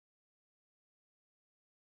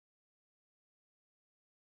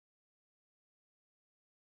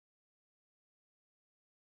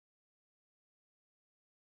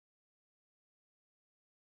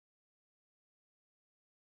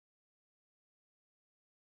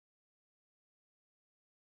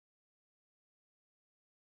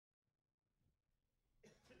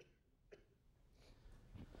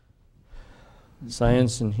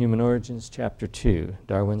Science and Human Origins, Chapter 2,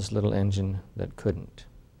 Darwin's Little Engine That Couldn't.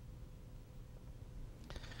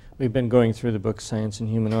 We've been going through the book Science and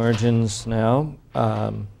Human Origins now.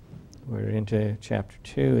 We're into Chapter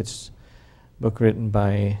 2. It's a book written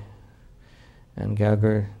by Ann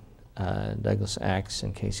Gauger, Douglas Axe,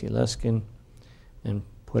 and Casey Luskin, and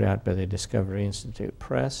put out by the Discovery Institute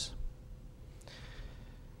Press.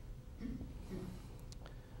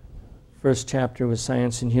 First chapter was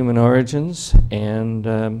Science and Human Origins, and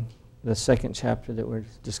the second chapter that we're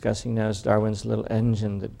discussing now is Darwin's Little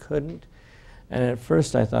Engine That Couldn't. And at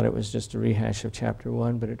first I thought it was just a rehash of Chapter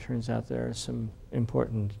 1, but it turns out there are some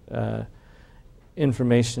important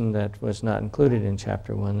information that was not included in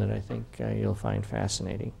Chapter 1 that I think you'll find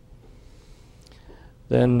fascinating.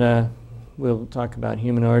 Then we'll talk about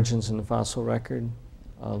human origins in the fossil record,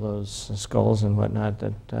 all those skulls and whatnot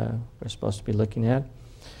that we're supposed to be looking at.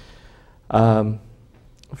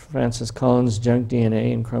 Francis Cullen's junk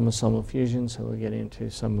DNA and chromosomal fusion, so we'll get into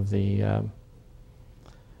some of the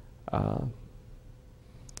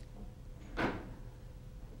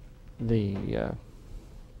DNA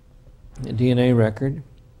record,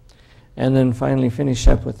 and then finally finish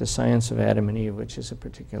up with the science of Adam and Eve, which is a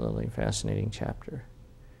particularly fascinating chapter.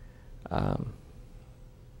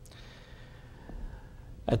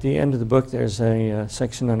 At the end of the book, there's a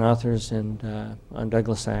section on authors and on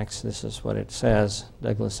Douglas Axe. This is what it says.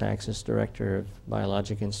 Douglas Axe is director of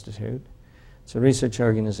Biologic Institute. It's a research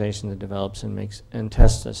organization that develops and makes and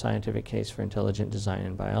tests a scientific case for intelligent design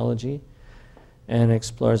in biology and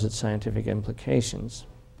explores its scientific implications.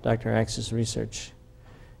 Dr. Axe's research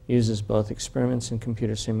uses both experiments and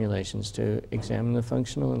computer simulations to examine the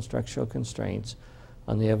functional and structural constraints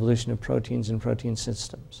on the evolution of proteins and protein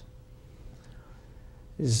systems.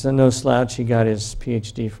 He's no slouch. He got his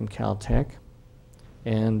PhD from Caltech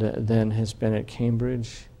and then has been at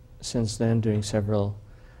Cambridge since then doing several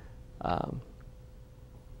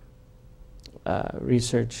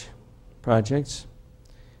research projects.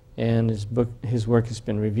 And his work has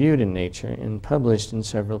been reviewed in Nature and published in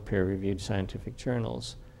several peer-reviewed scientific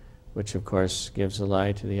journals, which of course gives a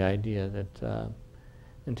lie to the idea that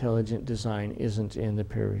intelligent design isn't in the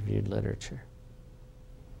peer-reviewed literature.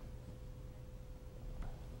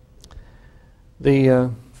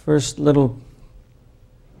 The first little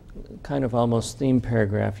kind of almost theme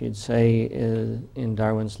paragraph, you'd say, in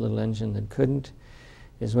Darwin's Little Engine That Couldn't,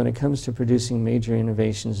 is when it comes to producing major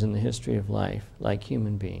innovations in the history of life, like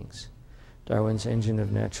human beings, Darwin's engine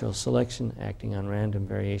of natural selection, acting on random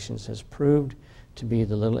variations, has proved to be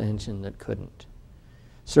the little engine that couldn't.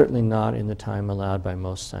 Certainly not in the time allowed by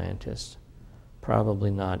most scientists, probably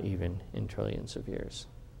not even in trillions of years.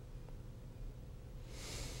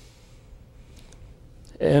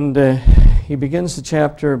 And he begins the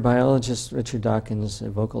chapter. Biologist Richard Dawkins,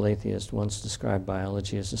 a vocal atheist, once described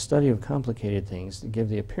biology as a study of complicated things that give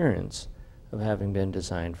the appearance of having been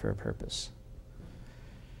designed for a purpose.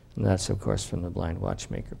 And that's, of course, from The Blind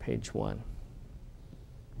Watchmaker, page 1.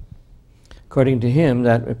 According to him,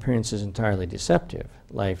 that appearance is entirely deceptive.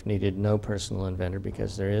 Life needed no personal inventor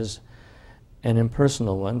because there is an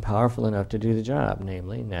impersonal one powerful enough to do the job,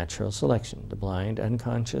 namely natural selection, the blind,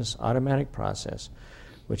 unconscious, automatic process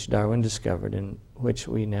which Darwin discovered and which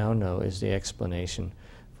we now know is the explanation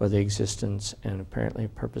for the existence and apparently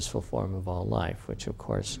purposeful form of all life, which of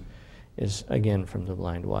course is again from The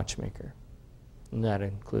Blind Watchmaker. And that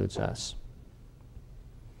includes us.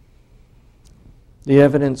 The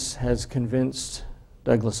evidence has convinced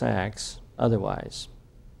Douglas Axe otherwise.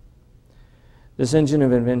 This engine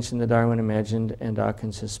of invention that Darwin imagined and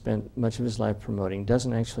Dawkins has spent much of his life promoting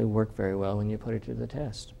doesn't actually work very well when you put it to the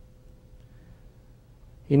test.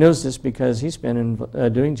 He knows this because he's been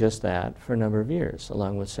doing just that for a number of years,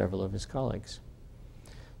 along with several of his colleagues.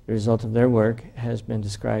 The result of their work has been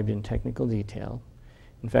described in technical detail.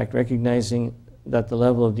 In fact, recognizing that the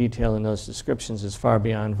level of detail in those descriptions is far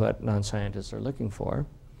beyond what non-scientists are looking for,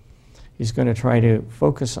 he's going to try to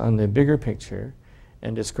focus on the bigger picture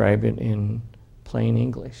and describe it in plain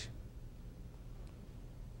English.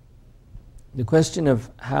 The question of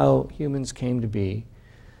how humans came to be,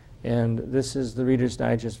 and this is the Reader's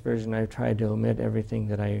Digest version. I've tried to omit everything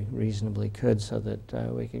that I reasonably could so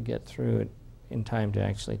that we could get through it in time to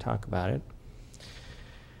actually talk about it,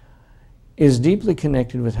 is deeply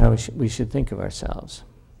connected with how we should think of ourselves.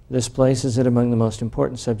 This places it among the most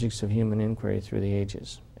important subjects of human inquiry through the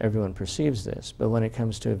ages. Everyone perceives this, but when it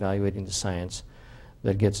comes to evaluating the science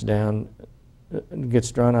that gets drawn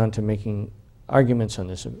on to making arguments on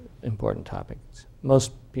this important topics,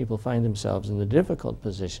 most people find themselves in the difficult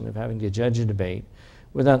position of having to judge a debate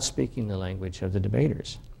without speaking the language of the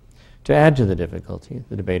debaters. To add to the difficulty,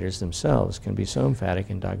 the debaters themselves can be so emphatic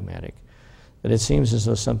and dogmatic that it seems as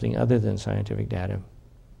though something other than scientific data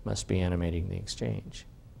must be animating the exchange.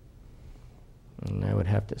 And I would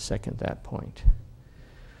have to second that point.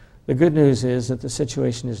 The good news is that the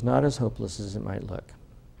situation is not as hopeless as it might look.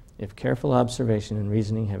 If careful observation and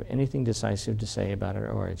reasoning have anything decisive to say about our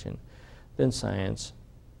origin, then science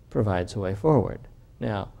provides a way forward.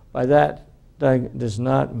 Now, by that does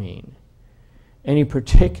not mean any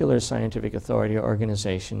particular scientific authority or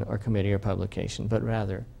organization or committee or publication, but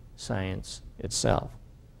rather science itself.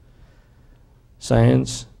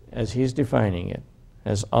 Science, as he's defining it,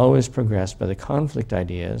 has always progressed by the conflict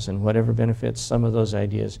ideas and whatever benefits some of those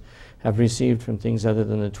ideas have received from things other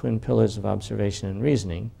than the twin pillars of observation and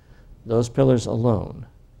reasoning. Those pillars alone,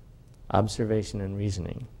 observation and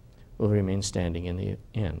reasoning, will remain standing in the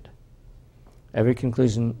end. Every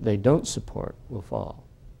conclusion they don't support will fall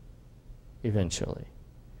eventually.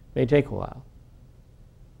 It may take a while.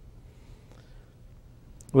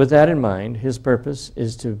 With that in mind, his purpose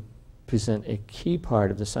is to present a key part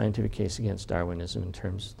of the scientific case against Darwinism in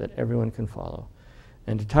terms that everyone can follow,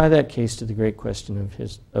 and to tie that case to the great question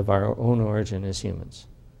of our own origin as humans.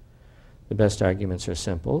 The best arguments are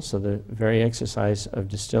simple, so the very exercise of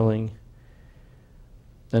distilling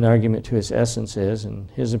an argument to its essence is, in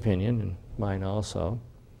his opinion, and mine also,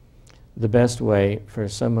 the best way for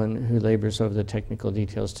someone who labors over the technical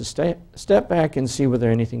details to step back and see whether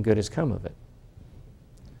anything good has come of it.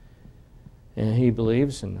 And he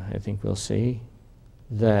believes, and I think we'll see,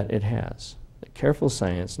 that it has. That careful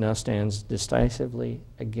science now stands decisively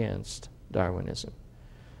against Darwinism.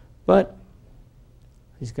 But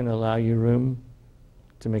he's going to allow you room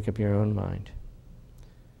to make up your own mind.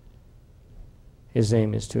 His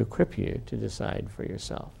aim is to equip you to decide for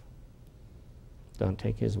yourself. Don't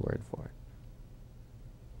take his word for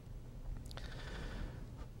it.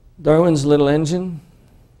 Darwin's little engine.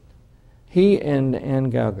 He and Anne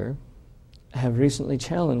Gauger have recently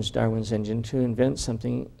challenged Darwin's engine to invent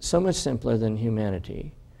something so much simpler than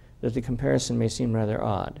humanity that the comparison may seem rather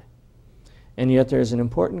odd. And yet there is an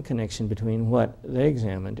important connection between what they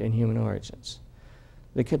examined and human origins.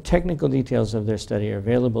 The technical details of their study are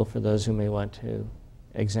available for those who may want to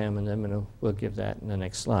examine them, and we'll give that in the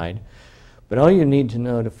next slide. But all you need to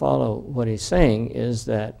know to follow what he's saying is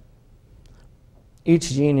that each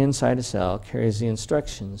gene inside a cell carries the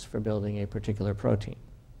instructions for building a particular protein.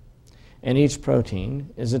 And each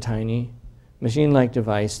protein is a tiny machine-like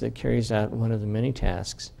device that carries out one of the many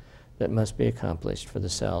tasks that must be accomplished for the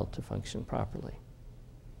cell to function properly.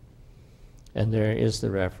 And there is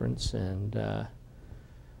the reference, and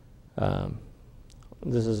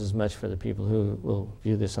this is as much for the people who will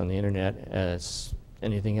view this on the internet as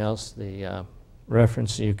anything else. The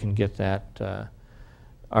reference, you can get that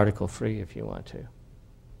article free if you want to.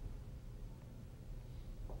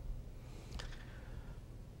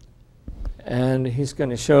 And he's going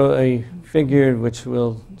to show a figure, which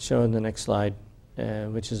we'll show in the next slide,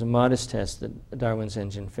 which is a modest test that Darwin's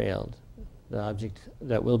engine failed. The object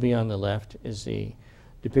that will be on the left is the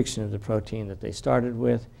depiction of the protein that they started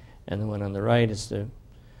with, and the one on the right is the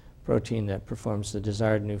protein that performs the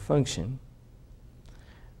desired new function.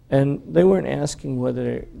 And they weren't asking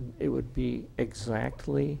whether it would be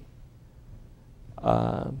exactly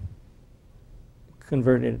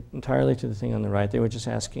converted entirely to the thing on the right. They were just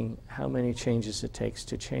asking how many changes it takes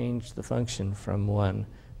to change the function from one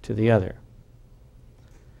to the other.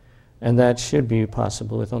 And that should be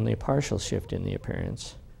possible with only a partial shift in the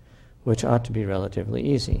appearance, which ought to be relatively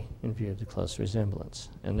easy in view of the close resemblance.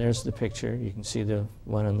 And there's the picture. You can see the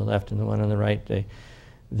one on the left and the one on the right.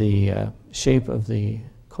 The shape of the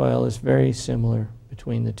coil is very similar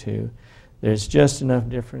between the two. There's just enough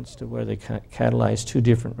difference to where they catalyze two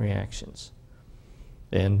different reactions.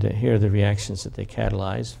 And here are the reactions that they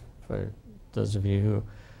catalyze. For those of you who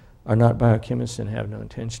are not biochemists and have no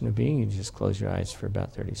intention of being, you just close your eyes for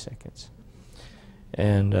about 30 seconds.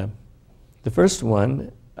 And the first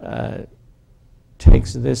one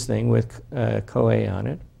takes this thing with CoA on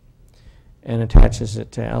it and attaches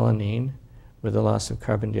it to alanine with the loss of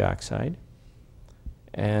carbon dioxide.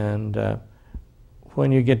 And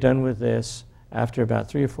when you get done with this, after about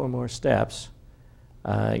 3 or 4 more steps,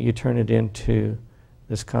 you turn it into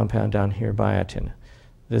this compound down here, biotin.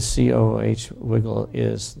 This COOH wiggle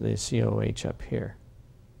is the COH up here.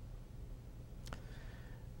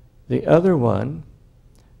 The other one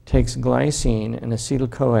takes glycine and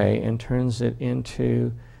acetyl-CoA and turns it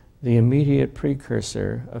into the immediate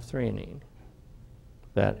precursor of threonine,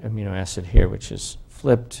 that amino acid here, which is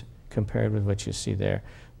flipped compared with what you see there.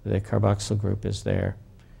 The carboxyl group is there,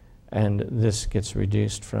 and this gets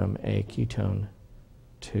reduced from a ketone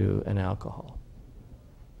to an alcohol.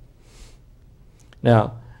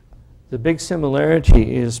 Now, the big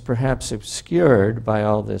similarity is perhaps obscured by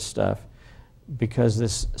all this stuff because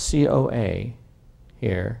this COA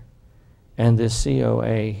here and this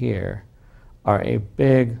COA here are a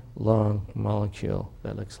big, long molecule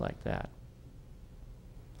that looks like that.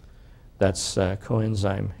 That's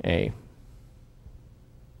coenzyme A.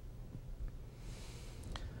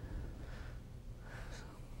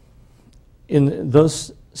 In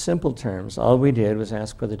those simple terms, all we did was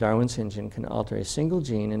ask whether Darwin's engine can alter a single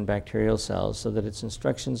gene in bacterial cells so that its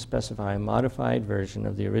instructions specify a modified version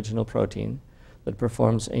of the original protein that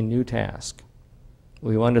performs a new task.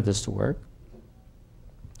 We wanted this to work,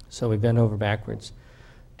 so we bent over backwards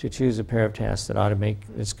to choose a pair of tasks that ought to make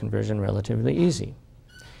this conversion relatively easy.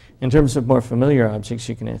 In terms of more familiar objects,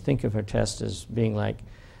 you can think of a test as being like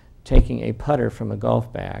taking a putter from a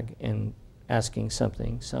golf bag and asking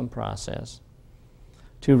something, some process,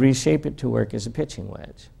 to reshape it to work as a pitching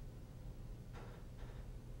wedge.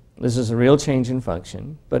 This is a real change in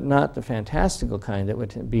function, but not the fantastical kind that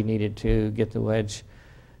would be needed to get the wedge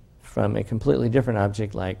from a completely different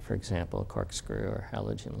object like, for example, a corkscrew or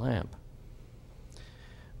halogen lamp.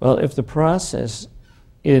 Well, if the process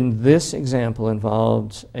in this example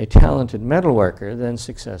involved a talented metalworker, then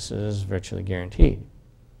success is virtually guaranteed.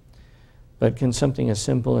 But can something as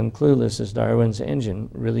simple and clueless as Darwin's engine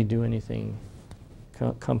really do anything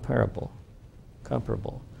comparable?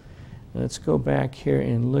 Let's go back here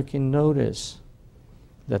and look and notice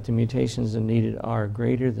that the mutations needed are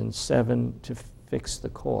greater than 7 to fix the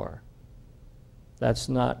core. That's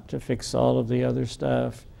not to fix all of the other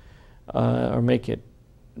stuff or make it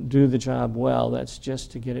do the job well. That's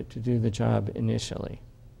just to get it to do the job initially.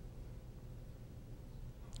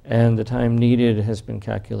 And the time needed has been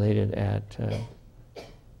calculated at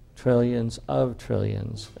trillions of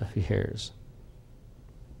years.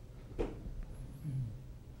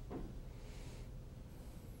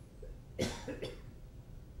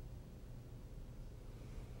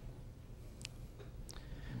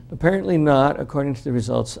 Apparently not, according to the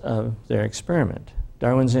results of their experiment.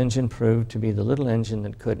 Darwin's engine proved to be the little engine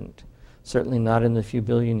that couldn't, certainly not in the few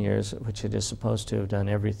billion years at which it is supposed to have done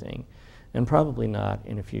everything, and probably not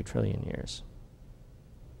in a few trillion years.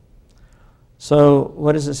 So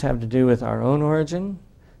what does this have to do with our own origin?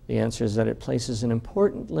 The answer is that it places an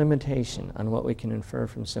important limitation on what we can infer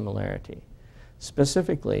from similarity.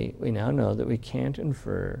 Specifically, we now know that we can't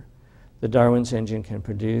infer that Darwin's engine can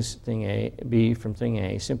produce thing A, B from thing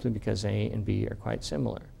A simply because A and B are quite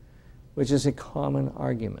similar, which is a common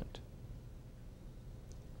argument.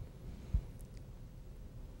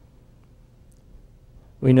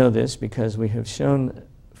 We know this because we have shown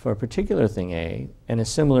for a particular thing A and a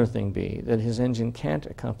similar thing B that his engine can't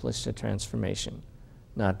accomplish the transformation,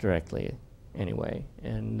 not directly anyway,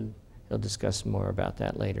 and he'll discuss more about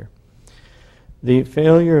that later. The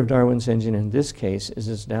failure of Darwin's engine in this case is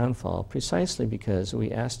its downfall precisely because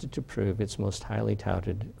we asked it to prove its most highly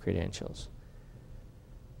touted credentials,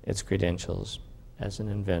 its credentials as an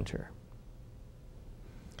inventor.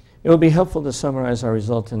 It will be helpful to summarize our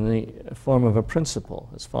result in the form of a principle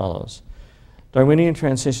as follows. Darwinian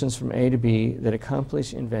transitions from A to B that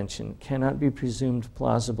accomplish invention cannot be presumed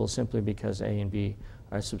plausible simply because A and B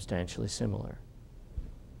are substantially similar.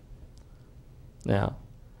 Now,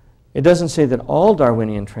 it doesn't say that all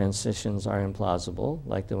Darwinian transitions are implausible,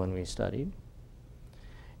 like the one we studied.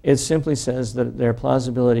 It simply says that their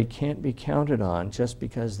plausibility can't be counted on just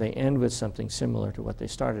because they end with something similar to what they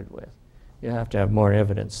started with. You have to have more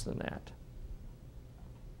evidence than that.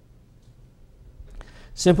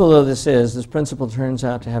 Simple though this is, this principle turns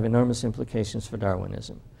out to have enormous implications for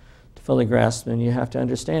Darwinism. To fully grasp them, you have to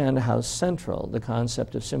understand how central the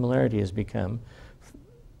concept of similarity has become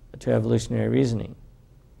to evolutionary reasoning.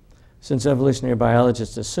 Since evolutionary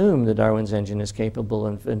biologists assume that Darwin's engine is capable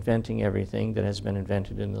of inventing everything that has been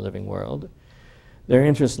invented in the living world, their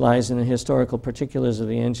interest lies in the historical particulars of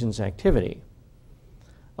the engine's activity.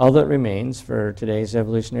 All that remains for today's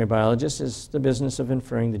evolutionary biologists is the business of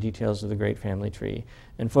inferring the details of the great family tree,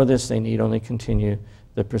 and for this they need only continue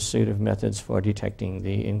the pursuit of methods for detecting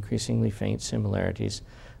the increasingly faint similarities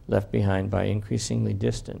left behind by increasingly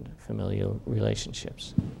distant familial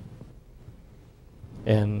relationships.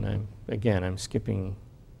 And again, I'm skipping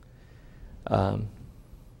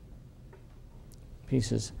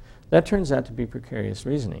pieces. That turns out to be precarious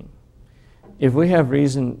reasoning. If we have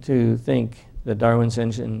reason to think that Darwin's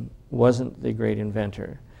engine wasn't the great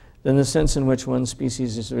inventor, then the sense in which one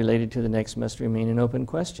species is related to the next must remain an open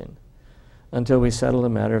question until we settle the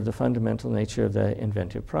matter of the fundamental nature of the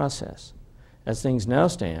inventive process. As things now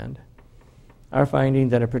stand, our finding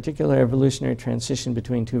that a particular evolutionary transition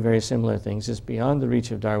between two very similar things is beyond the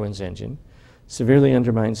reach of Darwin's engine severely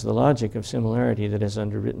undermines the logic of similarity that has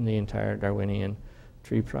underwritten the entire Darwinian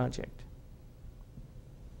tree project.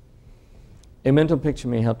 A mental picture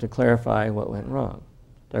may help to clarify what went wrong.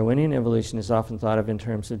 Darwinian evolution is often thought of in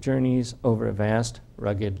terms of journeys over a vast,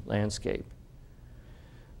 rugged landscape,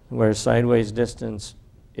 where sideways distance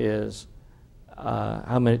is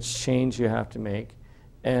how much change you have to make,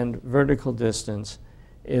 and vertical distance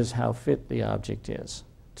is how fit the object is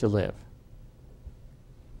to live.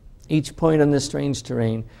 Each point on this strange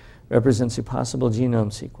terrain represents a possible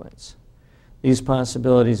genome sequence, these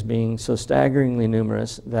possibilities being so staggeringly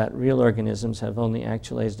numerous that real organisms have only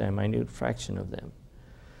actualized a minute fraction of them.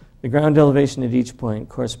 The ground elevation at each point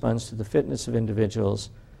corresponds to the fitness of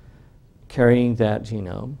individuals carrying that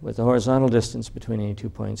genome, with the horizontal distance between any 2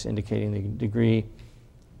 points indicating the degree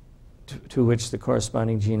to which the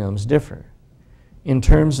corresponding genomes differ. In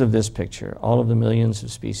terms of this picture, all of the millions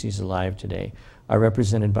of species alive today are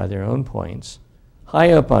represented by their own points,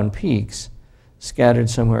 high up on peaks, scattered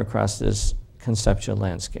somewhere across this conceptual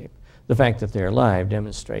landscape. The fact that they're alive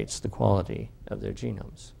demonstrates the quality of their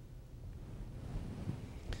genomes.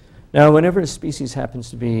 Now, whenever a species happens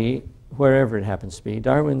to be, wherever it happens to be,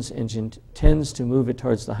 Darwin's engine tends to move it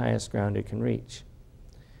towards the highest ground it can reach.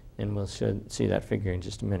 And we'll see that figure in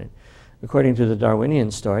just a minute. According to the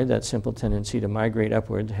Darwinian story, that simple tendency to migrate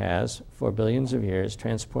upward has, for billions of years,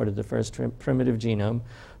 transported the first primitive genome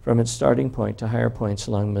from its starting point to higher points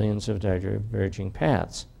along millions of diverging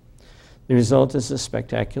paths. The result is the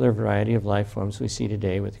spectacular variety of life forms we see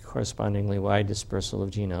today, with a correspondingly wide dispersal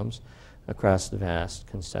of genomes across the vast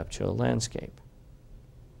conceptual landscape.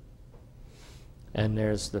 And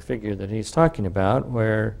there's the figure that he's talking about,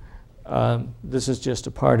 where this is just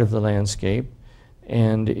a part of the landscape.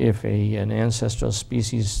 And if an ancestral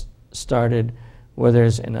species started where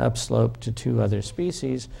there's an upslope to two other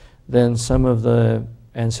species, then some of the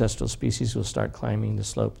ancestral species will start climbing the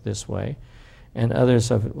slope this way, and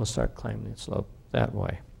others of it will start climbing the slope that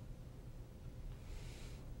way.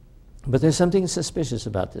 But there's something suspicious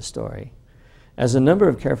about this story. As a number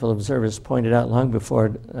of careful observers pointed out long before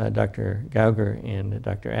Dr. Gauger and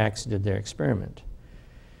Dr. Axe did their experiment.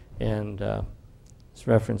 And this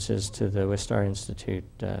references to the Wistar Institute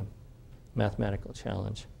mathematical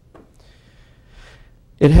challenge.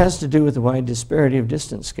 It has to do with the wide disparity of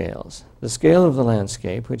distance scales. The scale of the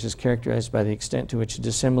landscape, which is characterized by the extent to which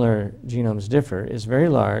dissimilar genomes differ, is very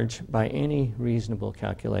large by any reasonable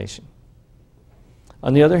calculation.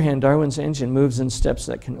 On the other hand, Darwin's engine moves in steps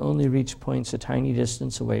that can only reach points a tiny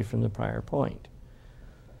distance away from the prior point.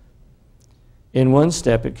 In one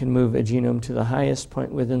step, it can move a genome to the highest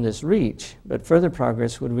point within this reach, but further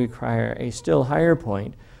progress would require a still higher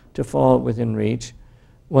point to fall within reach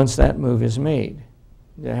once that move is made.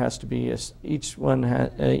 There has to be each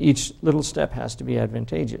little step has to be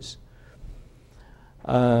advantageous.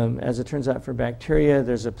 As it turns out, for bacteria,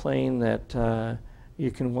 there's a plane that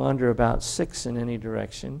you can wander about 6 in any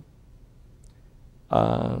direction.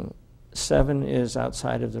 7 is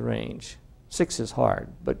outside of the range. 6 is hard,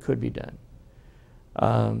 but could be done.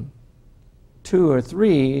 2 or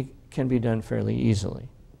 3 can be done fairly easily.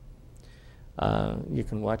 You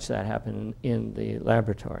can watch that happen in the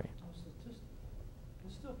laboratory.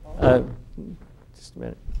 Just a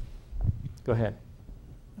minute. Go ahead.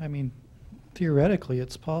 I mean, theoretically,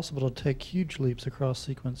 it's possible to take huge leaps across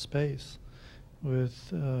sequence space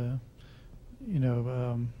with,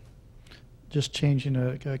 just changing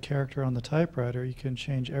a character on the typewriter. You can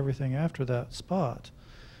change everything after that spot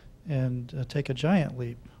and take a giant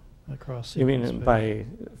leap across sequence space. You mean by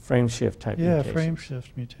frame shift type mutations? Yeah, frame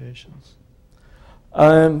shift mutations.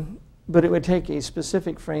 But it would take a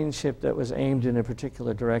specific frame shift that was aimed in a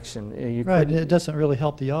particular direction. Right, it doesn't really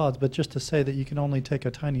help the odds, but just to say that you can only take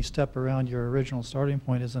a tiny step around your original starting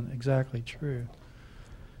point isn't exactly true.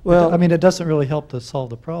 Well, I mean, it doesn't really help to solve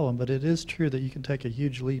the problem, but it is true that you can take a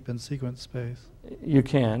huge leap in sequence space. You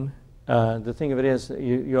can. The thing of it is that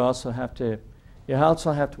you also have to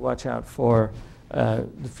watch out for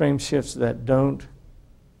the frame shifts that don't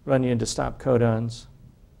run you into stop codons.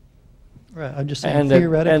 Right, I'm just saying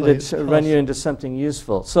theoretically and that run you into something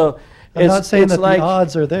useful. So I'm not saying that the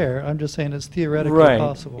odds are there. I'm just saying it's theoretically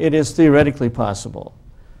possible. It is theoretically possible.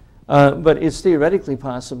 But it's theoretically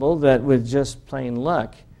possible that with just plain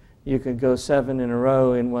luck, you could go 7 in a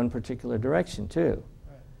row in one particular direction too.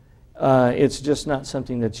 Right. It's just not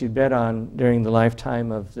something that you'd bet on during the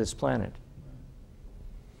lifetime of this planet.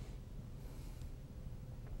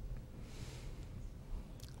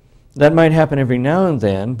 That might happen every now and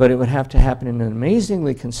then, but it would have to happen in an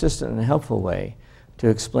amazingly consistent and helpful way to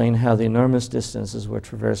explain how the enormous distances were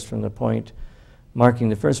traversed from the point marking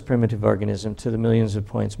the first primitive organism to the millions of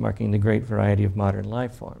points marking the great variety of modern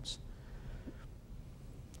life forms.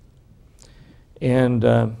 And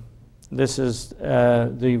this is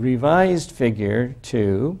the revised figure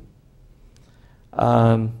 2,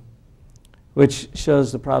 which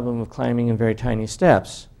shows the problem of climbing in very tiny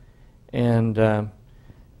steps. And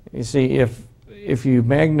you see, if you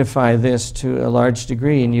magnify this to a large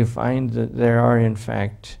degree and you find that there are, in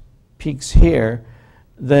fact, peaks here,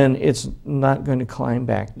 then it's not going to climb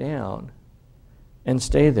back down and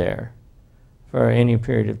stay there for any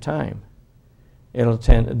period of time. It'll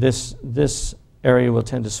tend, this area will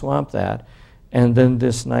tend to swamp that, and then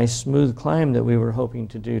this nice smooth climb that we were hoping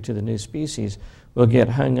to do to the new species will get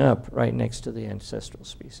hung up right next to the ancestral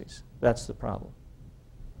species. That's the problem.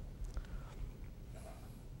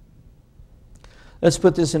 Let's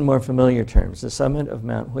put this in more familiar terms. The summit of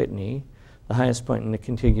Mount Whitney, the highest point in the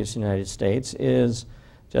contiguous United States, is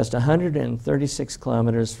just 136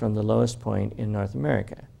 kilometers from the lowest point in North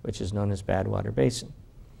America, which is known as Badwater Basin.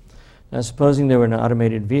 Now, supposing there were an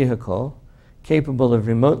automated vehicle capable of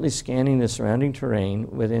remotely scanning the surrounding terrain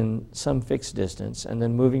within some fixed distance and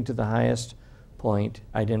then moving to the highest point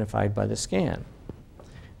identified by the scan.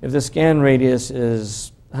 If the scan radius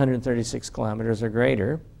is 136 kilometers or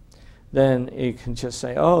greater, then you can just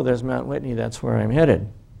say, oh, there's Mount Whitney, that's where I'm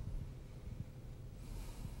headed.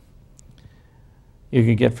 You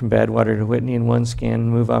could get from Badwater to Whitney in one scan and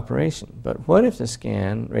move operation. But what if the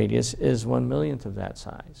scan radius is 1/1,000,000th of that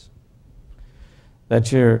size?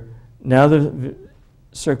 Now the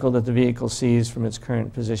circle that the vehicle sees from its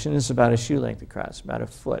current position is about a shoe length across, about a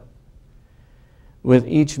foot, with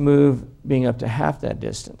each move being up to half that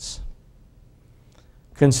distance.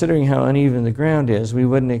 Considering how uneven the ground is, we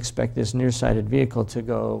wouldn't expect this nearsighted vehicle to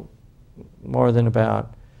go more than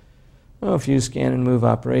about a few scan and move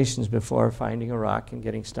operations before finding a rock and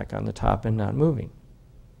getting stuck on the top and not moving.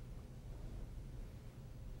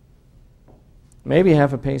 Maybe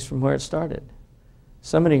half a pace from where it started.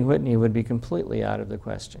 Summiting Whitney would be completely out of the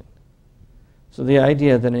question. So the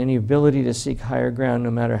idea that any ability to seek higher ground,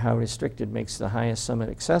 no matter how restricted, makes the highest summit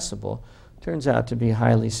accessible turns out to be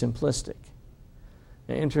highly simplistic.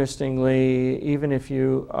 Now, interestingly, even if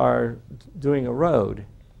you are doing a road,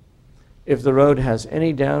 if the road has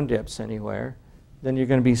any down dips anywhere, then you're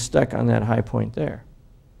going to be stuck on that high point there.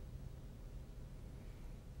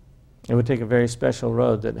 It would take a very special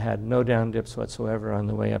road that had no down dips whatsoever on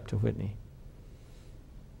the way up to Whitney.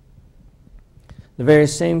 The very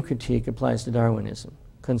same critique applies to Darwinism.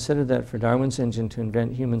 Consider that for Darwin's engine to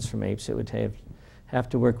invent humans from apes, it would have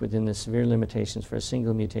to work within the severe limitations for a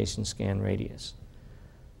single mutation scan radius.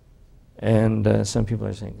 And some people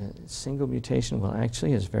are saying, single mutation, well,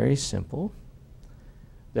 actually, it's very simple.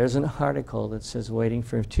 There's an article that says waiting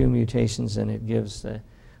for 2 mutations, and it gives,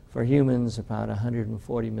 for humans, about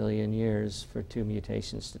 140 million years for 2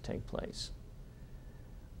 mutations to take place.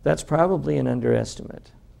 That's probably an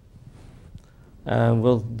underestimate.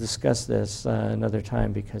 We'll discuss this another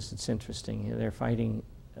time because it's interesting. They're fighting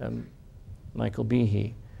Michael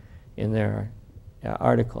Behe in their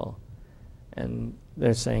article, and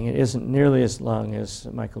they're saying it isn't nearly as long as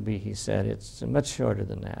Michael Behe said. It's much shorter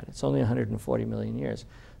than that. It's only 140 million years.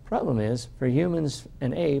 Problem is, for humans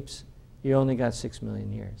and apes, you only got 6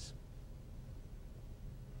 million years.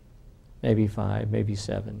 Maybe 5, maybe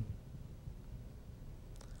 7.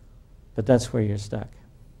 But that's where you're stuck.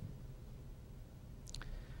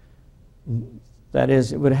 That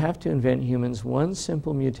is, it would have to invent humans one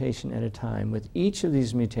simple mutation at a time, with each of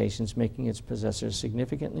these mutations making its possessors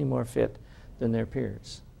significantly more fit than their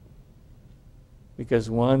peers.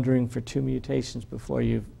 Because wandering for 2 mutations before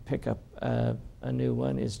you pick up a new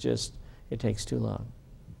one is just, it takes too long.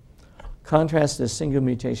 Contrast this single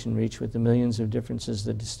mutation reach with the millions of differences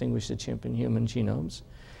that distinguish the chimp and human genomes,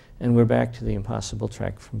 and we're back to the impossible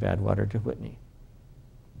trek from Badwater to Whitney.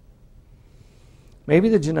 Maybe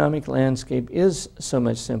the genomic landscape is so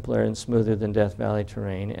much simpler and smoother than Death Valley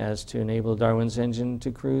terrain as to enable Darwin's engine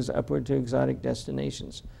to cruise upward to exotic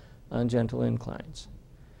destinations on gentle inclines.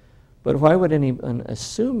 But why would anyone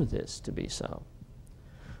assume this to be so?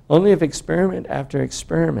 Only if experiment after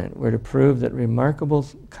experiment were to prove that remarkable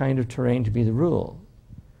kind of terrain to be the rule,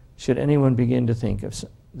 should anyone begin to think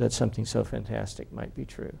that something so fantastic might be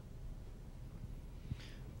true.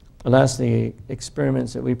 Alas, the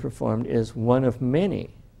experiments that we performed is one of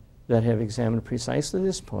many that have examined precisely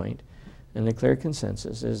this point, and the clear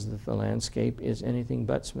consensus is that the landscape is anything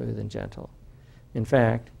but smooth and gentle. In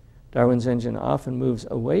fact, Darwin's engine often moves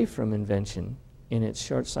away from invention in its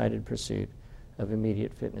short-sighted pursuit of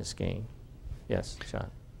immediate fitness gain. Yes,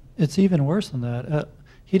 John? It's even worse than that.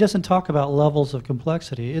 He doesn't talk about levels of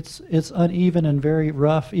complexity. It's uneven and very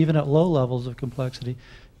rough, even at low levels of complexity.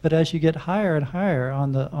 But as you get higher and higher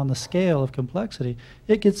on the scale of complexity,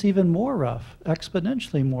 it gets even more rough,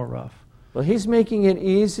 exponentially more rough. Well, he's making it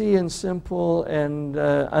easy and simple and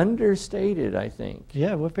understated, I think.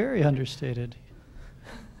 Yeah, well, very understated.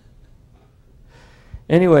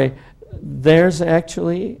 Anyway, there's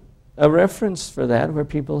actually a reference for that where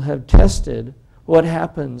people have tested what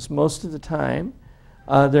happens most of the time.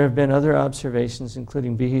 There have been other observations,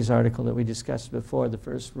 including Behe's article that we discussed before. The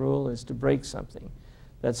first rule is to break something.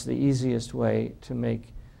 That's the easiest way to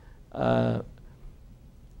make an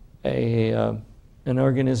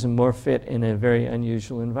organism more fit in a very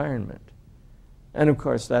unusual environment. And of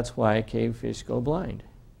course, that's why cave fish go blind.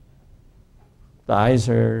 The eyes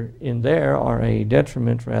are in there are a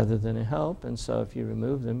detriment rather than a help, and so if you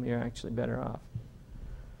remove them, you're actually better off.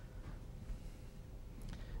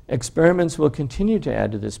 Experiments will continue to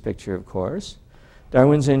add to this picture, of course.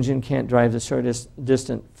 Darwin's engine can't drive the shortest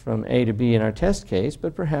distance from A to B in our test case,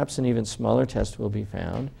 but perhaps an even smaller test will be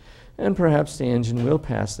found, and perhaps the engine will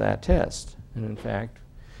pass that test. And in fact,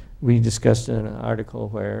 we discussed in an article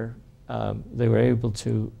where they were able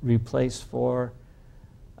to replace 4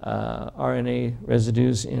 RNA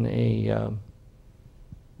residues in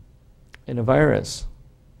a virus.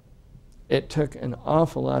 It took an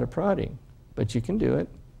awful lot of prodding, but you can do it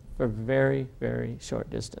for very, very short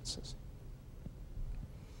distances.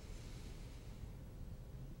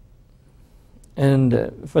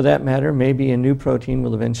 And for that matter, maybe a new protein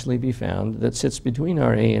will eventually be found that sits between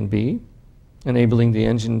our A and B, enabling the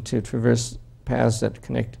engine to traverse paths that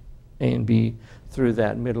connect A and B through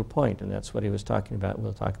that middle point, and that's what he was talking about.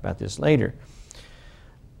 We'll talk about this later.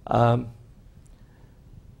 But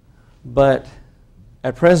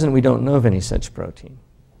at present, we don't know of any such protein.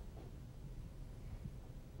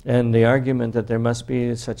 And the argument that there must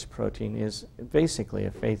be such protein is basically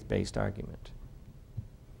a faith-based argument.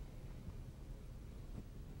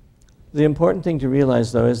 The important thing to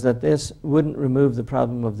realize, though, is that this wouldn't remove the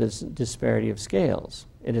problem of this disparity of scales.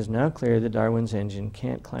 It is now clear that Darwin's engine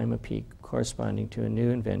can't climb a peak corresponding to a new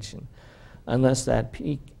invention unless that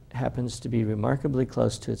peak happens to be remarkably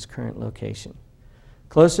close to its current location,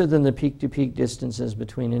 closer than the peak-to-peak distances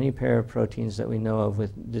between any pair of proteins that we know of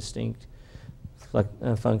with distinct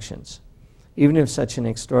functions. Even if such an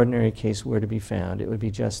extraordinary case were to be found, it would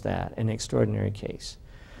be just that, an extraordinary case.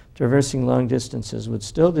 Traversing long distances would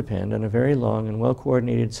still depend on a very long and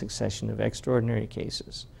well-coordinated succession of extraordinary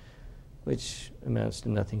cases, which amounts to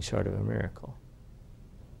nothing short of a miracle.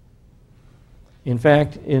 In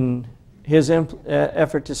fact, in his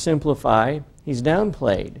effort to simplify, he's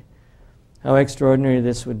downplayed how extraordinary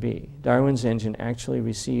this would be. Darwin's engine actually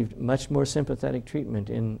received much more sympathetic treatment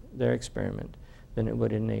in their experiment than it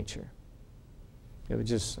would in nature. It was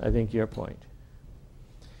just, I think, your point.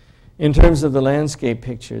 In terms of the landscape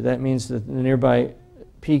picture, that means that the nearby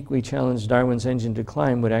peak we challenged Darwin's engine to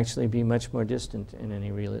climb would actually be much more distant in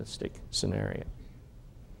any realistic scenario.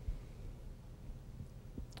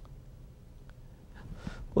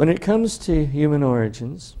 When it comes to human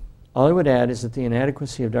origins, all I would add is that the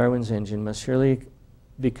inadequacy of Darwin's engine must surely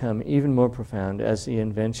become even more profound as the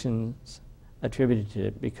inventions attributed to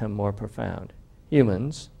it become more profound.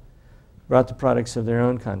 Humans brought the products of their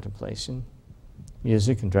own contemplation,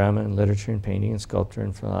 music and drama and literature and painting and sculpture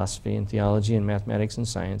and philosophy and theology and mathematics and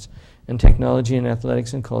science and technology and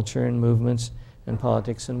athletics and culture and movements and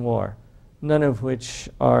politics and war, none of which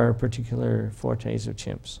are particular fortes of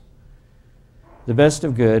chimps. The best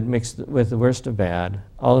of good mixed with the worst of bad,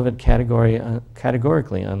 all of it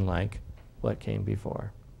categorically unlike what came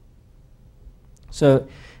before. So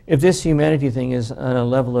if this humanity thing is on a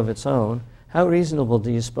level of its own, how reasonable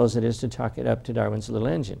do you suppose it is to chalk it up to Darwin's little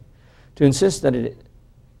engine? To insist that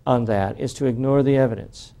on that is to ignore the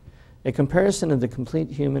evidence. A comparison of the complete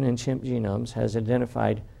human and chimp genomes has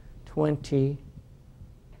identified 20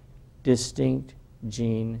 distinct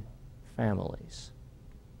gene families.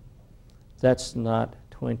 That's not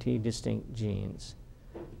 20 distinct genes.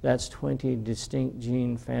 That's 20 distinct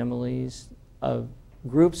gene families of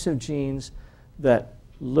groups of genes that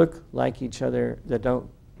look like each other, that don't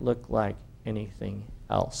look like anything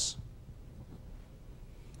else,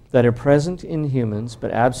 that are present in humans but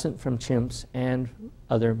absent from chimps and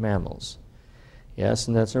other mammals. Yes,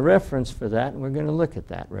 and that's a reference for that, and we're going to look at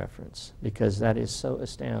that reference because that is so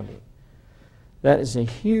astounding. That is a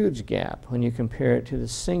huge gap when you compare it to the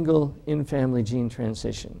single in-family gene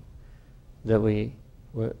transition that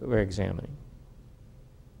we're examining.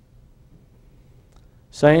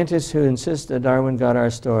 Scientists who insist that Darwin got our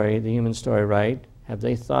story, the human story, right, Have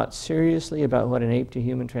they thought seriously about what an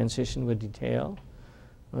ape-to-human transition would entail?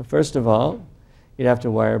 Well, first of all, you'd have to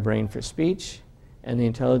wire a brain for speech, and the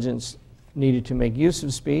intelligence needed to make use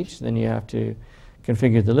of speech. Then you have to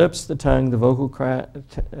configure the lips, the tongue, the vocal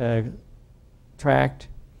tract.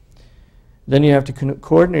 Then you have to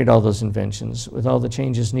coordinate all those inventions with all the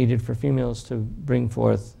changes needed for females to bring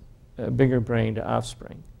forth a bigger brain to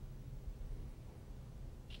offspring.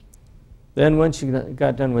 Then once you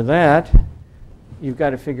got done with that, you've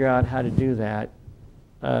got to figure out how to do that,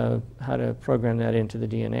 how to program that into the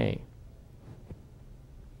DNA.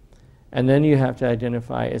 And then you have to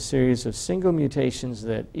identify a series of single mutations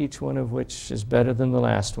that each one of which is better than the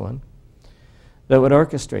last one that would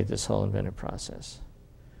orchestrate this whole inventive process.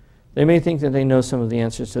 They may think that they know some of the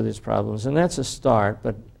answers to these problems, and that's a start,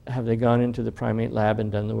 but have they gone into the primate lab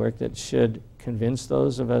and done the work that should convince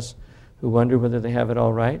those of us who wonder whether they have it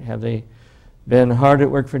all right? Have they been hard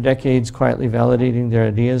at work for decades quietly validating their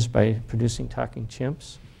ideas by producing talking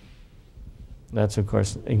chimps? That's, of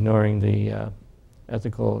course, ignoring the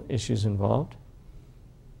ethical issues involved.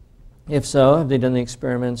 If so, have they done the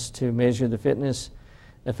experiments to measure the fitness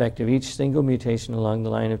effect of each single mutation along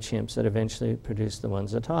the line of chimps that eventually produce the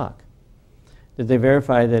ones that talk? Did they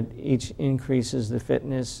verify that each increases the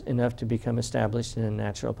fitness enough to become established in a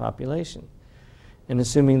natural population? And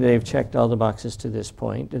assuming they've checked all the boxes to this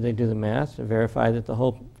point, did they do the math to verify that the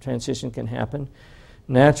whole transition can happen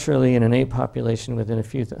naturally in an ape population within a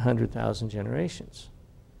few 100,000 generations?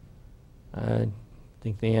 I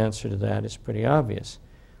think the answer to that is pretty obvious.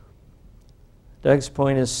 Doug's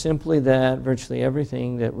point is simply that virtually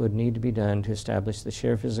everything that would need to be done to establish the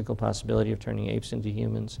sheer physical possibility of turning apes into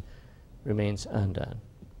humans remains undone.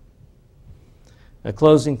 A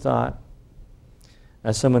closing thought,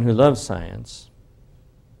 as someone who loves science,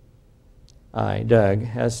 I, Doug,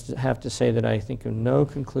 have to say that I think of no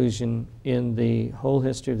conclusion in the whole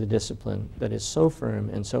history of the discipline that is so firm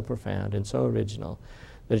and so profound and so original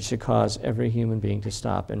that it should cause every human being to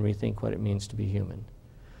stop and rethink what it means to be human.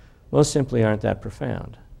 Most simply aren't that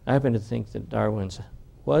profound. I happen to think that Darwin's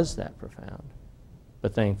was that profound,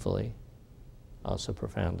 but thankfully also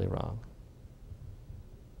profoundly wrong.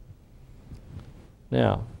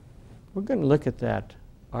 Now, we're going to look at that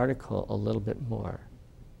article a little bit more.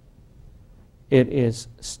 It is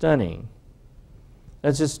stunning.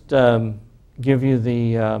 Let's just give you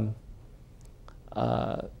the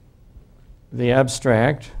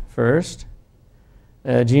abstract first.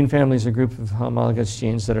 Gene family is a group of homologous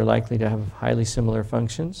genes that are likely to have highly similar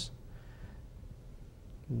functions.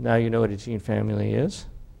 Now you know what a gene family is.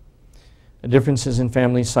 Differences in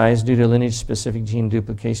family size due to lineage-specific gene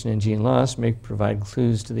duplication and gene loss may provide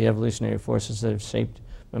clues to the evolutionary forces that have shaped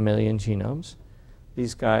mammalian genomes.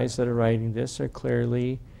 These guys that are writing this are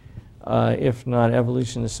clearly, if not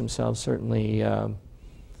evolutionists themselves, certainly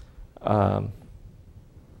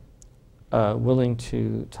willing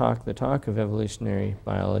to talk the talk of evolutionary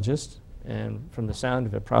biologists, and from the sound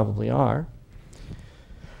of it probably are.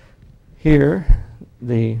 Here,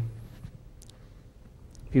 the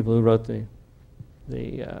people who wrote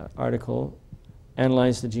the article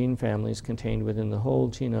analyzed the gene families contained within the whole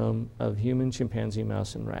genome of human, chimpanzee,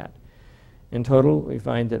 mouse, and rat. In total, we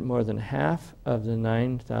find that more than half of the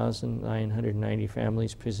 9,990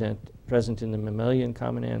 families present in the mammalian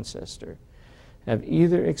common ancestor have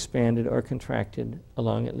either expanded or contracted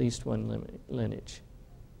along at least one lineage.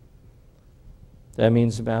 That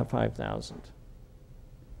means about 5,000.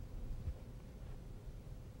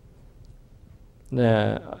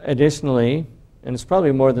 Additionally, and it's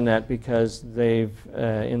probably more than that because they've,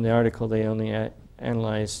 in the article, they only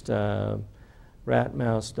analyzed rat,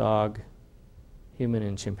 mouse, dog, human,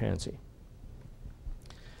 and chimpanzee.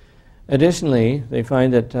 Additionally, they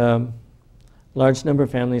find that large number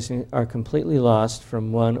of families are completely lost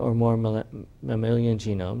from one or more mammalian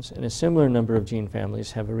genomes, and a similar number of gene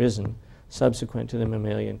families have arisen subsequent to the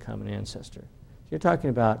mammalian common ancestor. So you're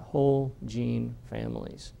talking about whole gene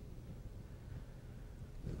families.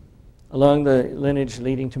 Along the lineage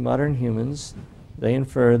leading to modern humans, they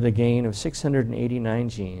infer the gain of 689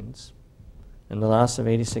 genes and the loss of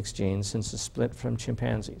 86 genes since the split from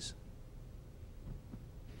chimpanzees.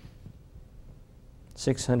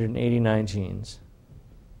 689 genes,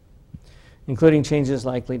 including changes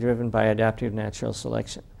likely driven by adaptive natural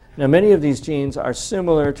selection. Now, many of these genes are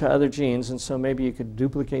similar to other genes, and so maybe you could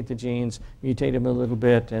duplicate the genes, mutate them a little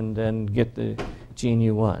bit, and then get the gene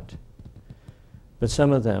you want. But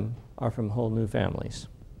some of them are from whole new families.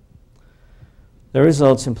 The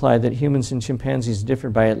results imply that humans and chimpanzees differ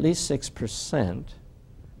by at least 6%.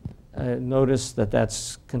 Notice that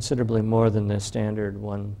that's considerably more than the standard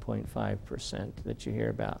 1.5% that you hear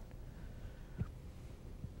about.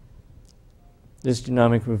 This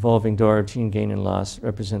genomic revolving door of gene gain and loss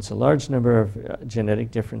represents a large number of genetic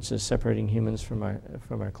differences separating humans from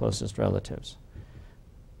our closest relatives.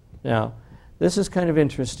 Now, this is kind of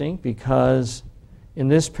interesting because in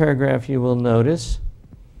this paragraph you will notice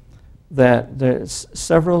that there's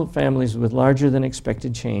several families with larger than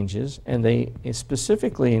expected changes, and they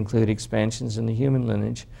specifically include expansions in the human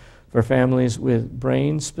lineage for families with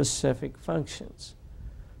brain-specific functions.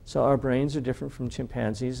 So our brains are different from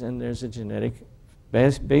chimpanzees, and there's a genetic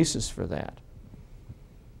basis for that.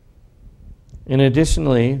 And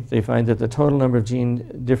additionally, they find that the total number of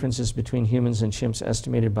gene differences between humans and chimps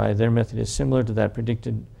estimated by their method is similar to that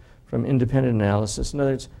predicted from independent analysis. In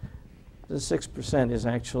other words, the 6% is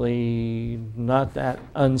actually not that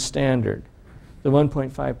unstandard. The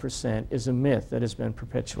 1.5% is a myth that has been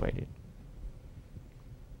perpetuated.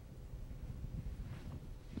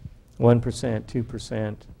 1%,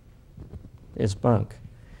 2% is bunk.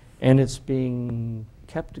 And it's being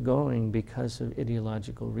kept going because of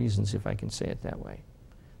ideological reasons, if I can say it that way.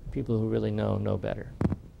 People who really know better.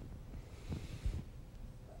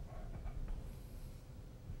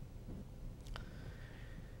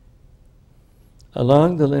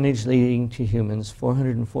 Along the lineage leading to humans,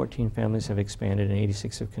 414 families have expanded and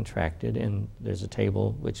 86 have contracted, and there's a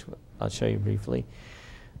table which I'll show you briefly.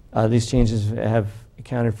 These changes have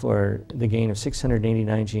accounted for the gain of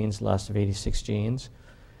 689 genes, loss of 86 genes.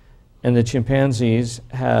 And the chimpanzees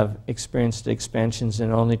have experienced expansions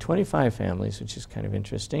in only 25 families, which is kind of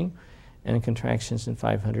interesting, and contractions in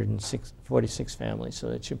 546 families. So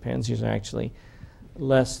the chimpanzees are actually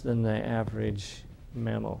less than the average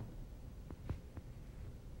mammal.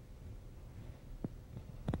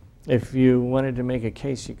 If you wanted to make a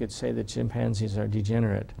case, you could say that chimpanzees are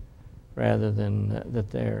degenerate rather than that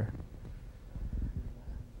they're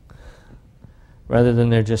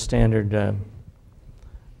just standard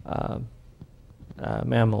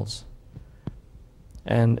mammals.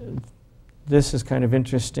 And this is kind of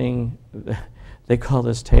interesting. They call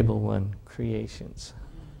this Table 1 creations.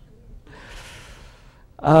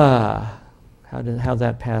 How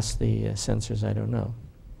that passed the censors, I don't know.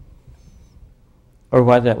 Or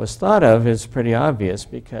why that was thought of is pretty obvious,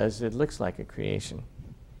 because it looks like a creation.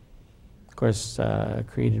 Of course,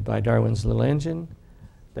 created by Darwin's little engine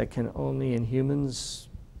that can only in humans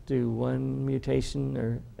do one mutation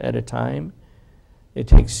or at a time. It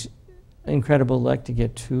takes incredible luck to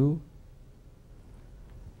get two.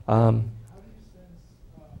 How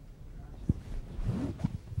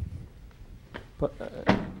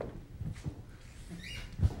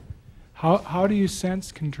do you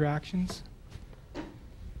sense contractions?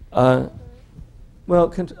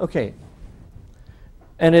 Okay.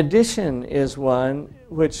 An addition is one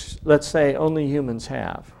which, let's say, only humans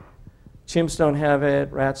have. Chimps don't have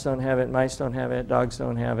it, rats don't have it, mice don't have it, dogs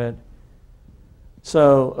don't have it.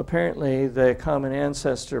 So apparently the common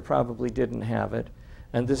ancestor probably didn't have it,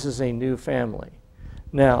 and this is a new family.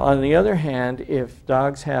 Now, on the other hand, if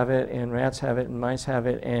dogs have it, and rats have it, and mice have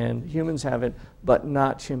it, and humans have it, but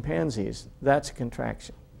not chimpanzees, that's a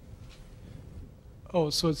contraction. Oh,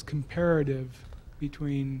 so it's comparative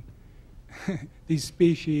between these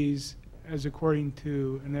species as according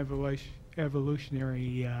to an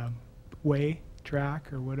evolutionary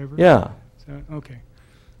track or whatever? Yeah. So, okay.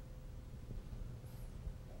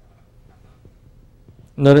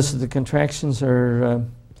 Notice that the contractions are,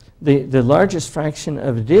 the largest fraction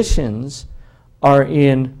of additions are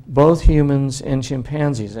in both humans and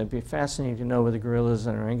chimpanzees. It'd be fascinating to know whether gorillas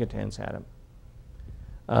and orangutans had them.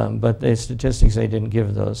 But the statistics, they didn't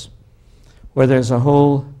give those. Where there's a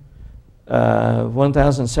whole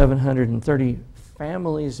 1,730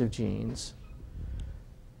 families of genes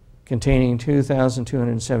containing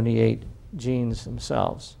 2,278 genes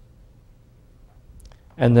themselves.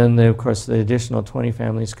 And then, of course, the additional 20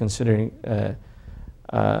 families considering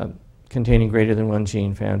containing greater than one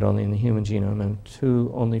gene found only in the human genome and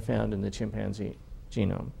 2 only found in the chimpanzee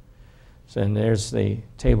genome. So and there's the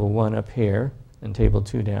table 1 up here and table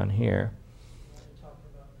 2 down here. We're talking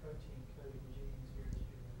about protein-coding genes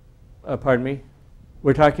here too. Pardon me?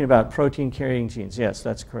 We're talking about protein-carrying genes. Yes,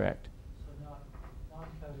 that's correct. So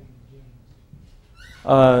non-coding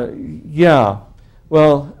genes. Yeah.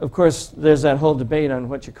 Well, of course, there's that whole debate on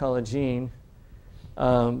what you call a gene.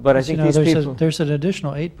 But I think these people... There's an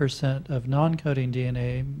additional 8% of non-coding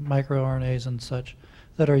DNA, microRNAs and such,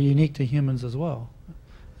 that are unique to humans as well.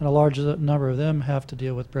 And a large number of them have to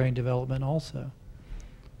deal with brain development also.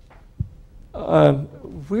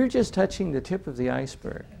 We're just touching the tip of the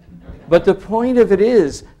iceberg. But the point of it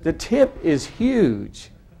is, the tip is huge.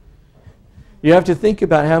 You have to think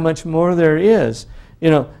about how much more there is. You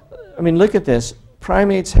know, I mean, look at this.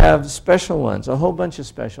 primates have special ones, a whole bunch of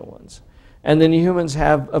special ones. And then humans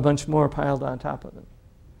have a bunch more piled on top of them.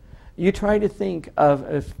 You try to think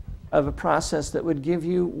of a process that would give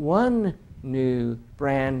you one new,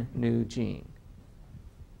 brand new gene.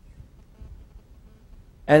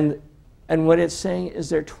 And what it's saying is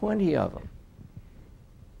there are 20 of them.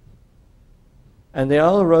 And they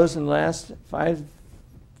all arose in the last 5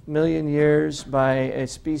 million years by a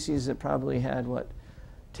species that probably had,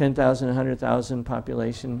 10,000, 100,000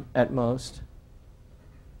 population at most.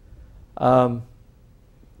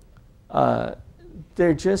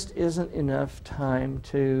 There just isn't enough time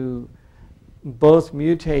to both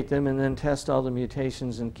mutate them and then test all the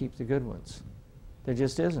mutations and keep the good ones. There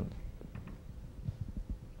just isn't.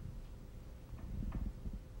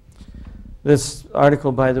 This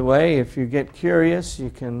article, by the way, if you get curious, you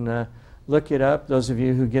can look it up. Those of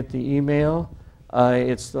you who get the email,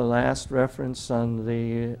 it's the last reference on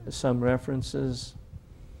the some references.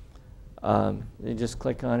 You just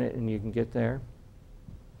click on it and you can get there.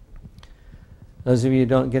 Those of you who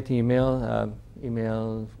don't get the email,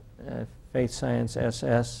 email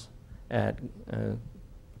faithsciencess at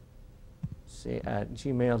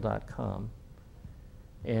gmail.com,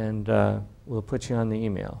 and we'll put you on the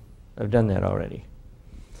email. I've done that already.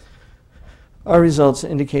 Our results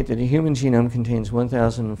indicate that a human genome contains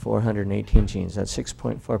 1,418 genes. That's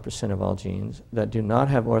 6.4% of all genes that do not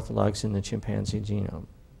have orthologs in the chimpanzee genome.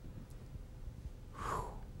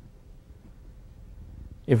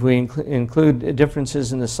 If we include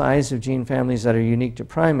differences in the size of gene families that are unique to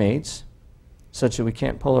primates, such that we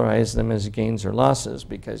can't polarize them as gains or losses,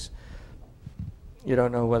 because you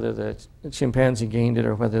don't know whether the chimpanzee gained it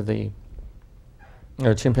or whether the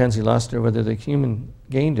chimpanzee lost it or whether the human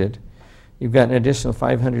gained it, you've got an additional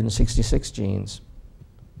 566 genes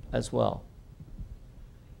as well.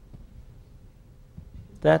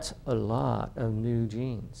 That's a lot of new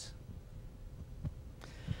genes.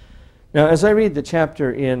 Now, as I read the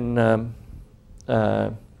chapter in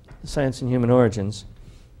Science and Human Origins,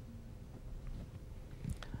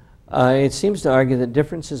 it seems to argue that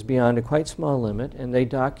differences beyond a quite small limit, and they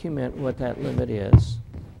document what that limit is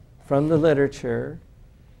from the literature,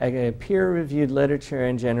 a peer-reviewed literature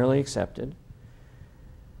and generally accepted.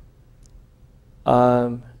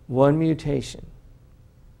 One mutation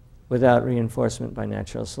without reinforcement by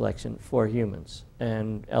natural selection for humans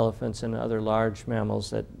and elephants and other large mammals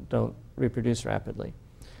that don't reproduce rapidly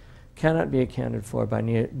cannot be accounted for by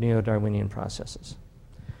neo-Darwinian processes.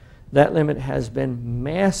 That limit has been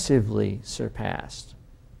massively surpassed,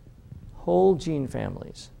 whole gene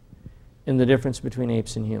families, in the difference between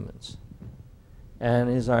apes and humans. And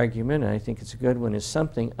his argument, and I think it's a good one, is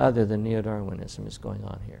something other than neo-Darwinism is going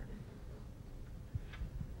on here.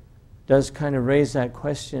 Does kind of raise that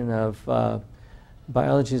question of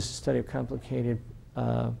biology is the study of complicated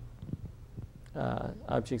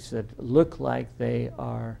objects that look like they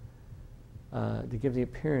are, they give the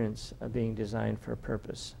appearance of being designed for a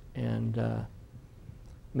purpose. And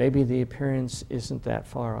maybe the appearance isn't that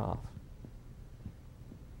far off.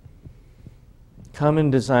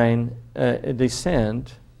 Common design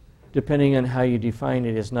descent, depending on how you define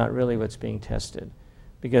it, is not really what's being tested.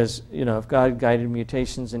 Because, you know, if God guided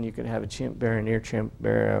mutations, then you could have a chimp bear, an ear chimp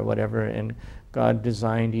bear, or whatever, and God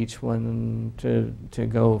designed each one to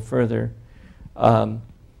go further.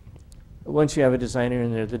 Once you have a designer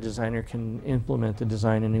in there, the designer can implement the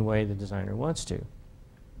design any way the designer wants to.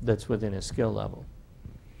 That's within his skill level.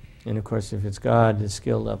 And of course, if it's God, the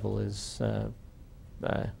skill level is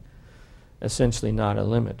essentially not a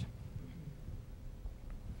limit.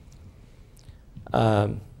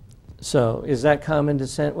 So is that common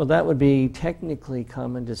descent? Well, that would be technically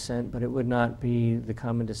common descent, but it would not be the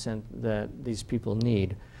common descent that these people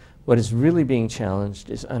need. What is really being challenged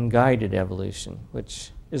is unguided evolution, which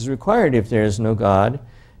is required if there is no God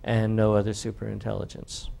and no other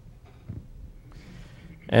superintelligence.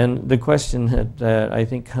 And the question that I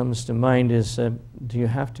think comes to mind is, do you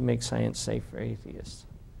have to make science safe for atheists?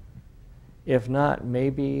 If not,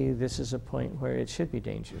 maybe this is a point where it should be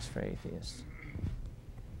dangerous for atheists.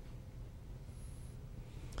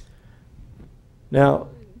 Now,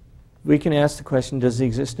 we can ask the question, does the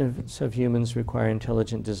existence of humans require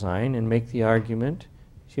intelligent design, and make the argument,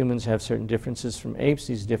 humans have certain differences from apes.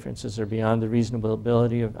 These differences are beyond the reasonable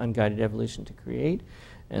ability of unguided evolution to create,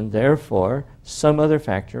 and therefore, some other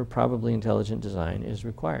factor, probably intelligent design, is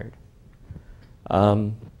required.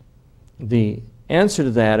 The answer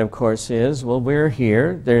to that, of course, is, well, we're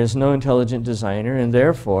here, there is no intelligent designer, and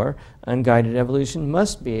therefore, unguided evolution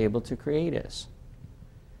must be able to create us.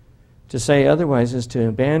 To say otherwise is to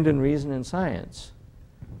abandon reason and science.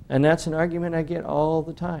 And that's an argument I get all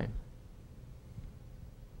the time.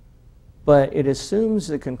 but it assumes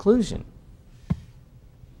the conclusion.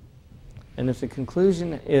 And if the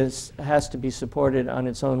conclusion has to be supported on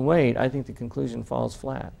its own weight, I think the conclusion falls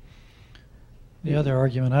flat. The other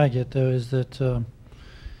argument I get, though, is that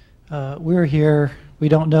we're here, we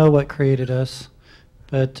don't know what created us,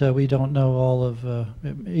 but we don't know all of,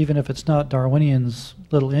 even if it's not Darwinian's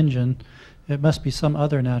little engine, it must be some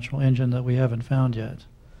other natural engine that we haven't found yet.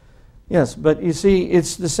 Yes, but you see,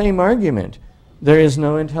 it's the same argument. There is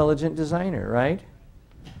no intelligent designer, right?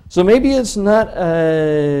 So maybe it's not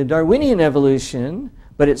a Darwinian evolution,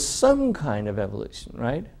 but it's some kind of evolution,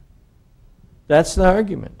 right? That's the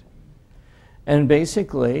argument. And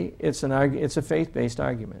basically, it's a faith-based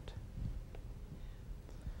argument.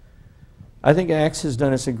 I think Axe has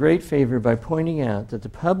done us a great favor by pointing out that the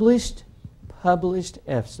published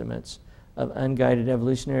estimates of unguided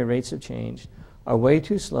evolutionary rates of change are way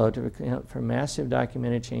too slow to account for massive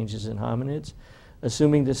documented changes in hominids,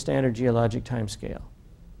 assuming the standard geologic timescale.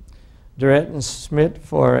 Durrett and Schmidt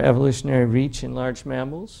for evolutionary reach in large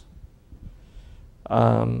mammals.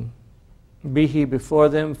 Behe before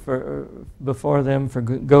them for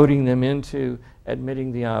goading them into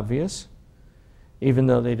admitting the obvious, even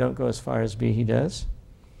though they don't go as far as Behe does.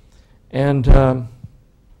 And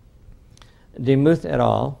Demuth et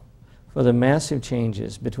al. For the massive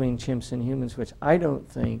changes between chimps and humans, which I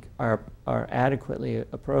don't think are adequately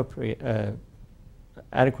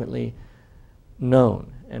adequately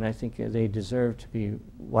known, and I think they deserve to be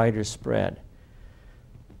wider spread.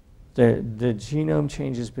 The genome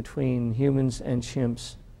changes between humans and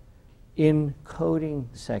chimps in coding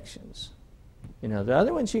sections. You know, the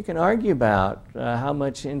other ones you can argue about how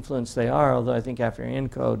much influence they are, although I think after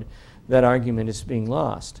ENCODE that argument is being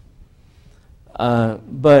lost.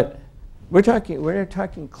 But we're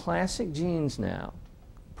talking classic genes now,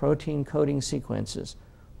 protein coding sequences,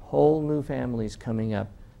 whole new families coming up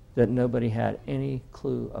that nobody had any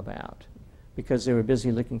clue about because they were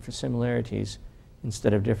busy looking for similarities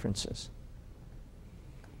instead of differences.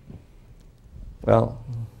 Well,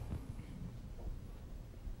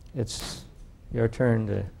 it's your turn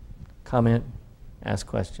to comment, ask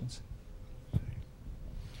questions.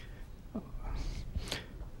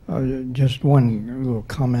 Just one little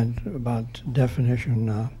comment about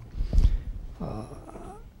definition.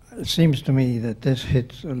 It seems to me that this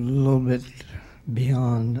hits a little bit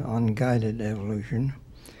beyond unguided evolution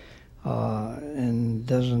and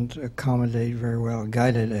doesn't accommodate very well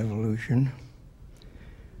guided evolution.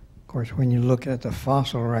 Of course, when you look at the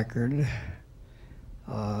fossil record,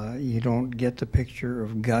 you don't get the picture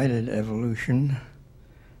of guided evolution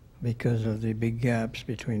because of the big gaps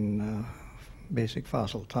between basic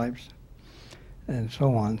fossil types and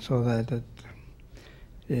so on, so that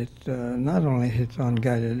it not only hits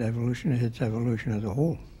unguided evolution, it hits evolution as a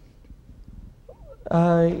whole.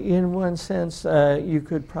 In one sense, you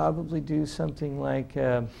could probably do something like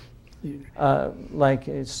a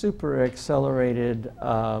super accelerated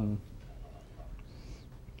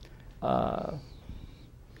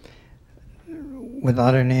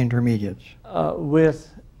without any intermediates.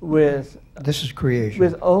 With this is creation.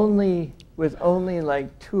 With only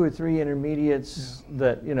like 2 or 3 intermediates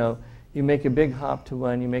that, you know, you make a big hop to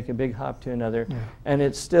one, you make a big hop to another, and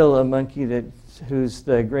it's still a monkey who's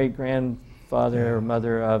the great-grandfather or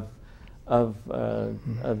mother of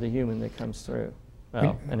the human that comes through.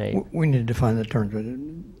 Well, an ape. We need to define the terms.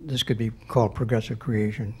 This could be called progressive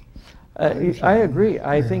creation. I agree.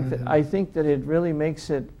 I think that it really makes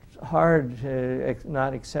it hard to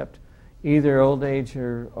not accept either old age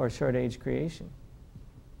or short age creation.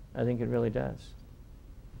 I think it really does.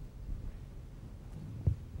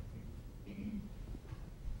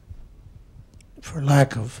 For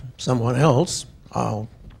lack of someone else, I'll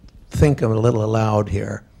think a little aloud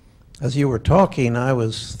here. As you were talking, I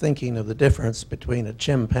was thinking of the difference between a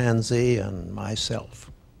chimpanzee and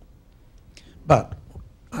myself. But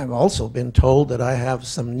I've also been told that I have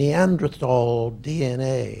some Neanderthal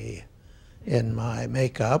DNA in my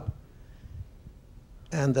makeup,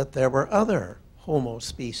 and that there were other Homo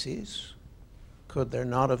species. Could there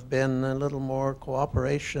not have been a little more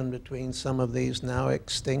cooperation between some of these now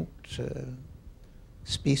extinct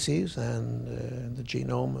species and the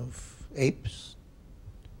genome of apes?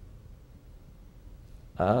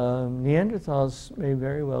 Neanderthals may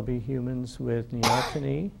very well be humans with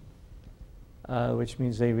neoteny, which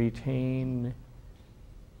means they retain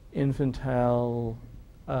infantile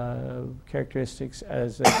characteristics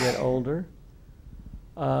as they get older,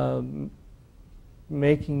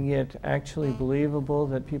 making it actually believable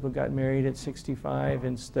that people got married at 65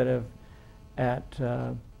 instead of at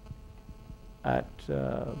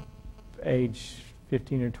age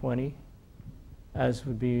 15 or 20. as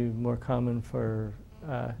would be more common for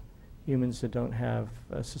humans that don't have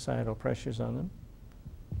societal pressures on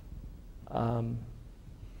them.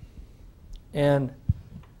 And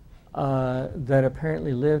that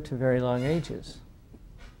apparently live to very long ages.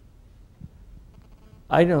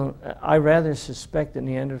 I rather suspect that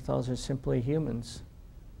Neanderthals are simply humans.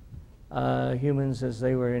 Humans as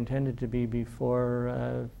they were intended to be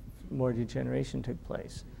before more degeneration took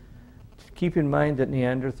place. Keep in mind that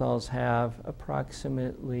Neanderthals have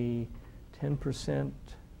approximately 10%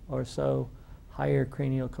 or so higher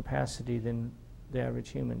cranial capacity than the average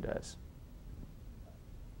human does.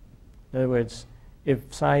 In other words,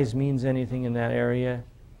 if size means anything in that area,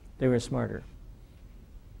 they were smarter.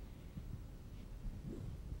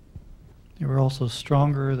 They were also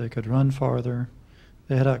stronger, they could run farther.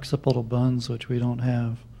 They had occipital bones, which we don't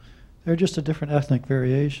have. They're just a different ethnic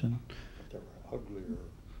variation. They were uglier.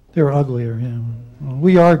 They were uglier, yeah. Well,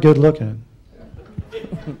 we are good looking.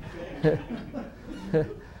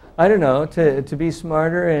 I don't know, to be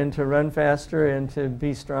smarter and to run faster and to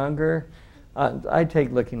be stronger, I'd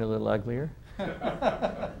take looking a little uglier.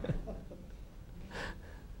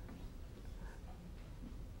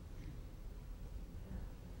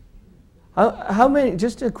 How many,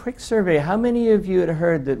 just a quick survey, how many of you had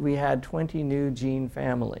heard that we had 20 new gene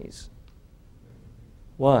families?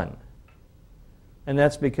 One. And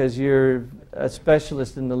that's because you're a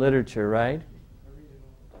specialist in the literature, right?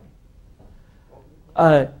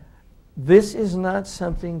 This is not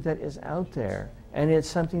something that is out there, and it's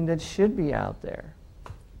something that should be out there.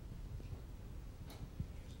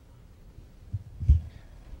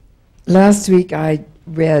 Last week I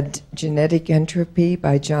read Genetic Entropy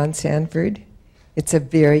by John Sanford. It's a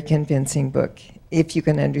very convincing book, if you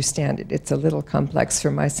can understand it. It's a little complex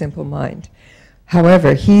for my simple mind.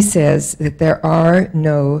 However, he says that there are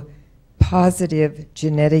no positive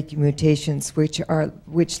genetic mutations which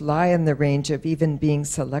lie in the range of even being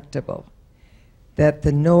selectable. That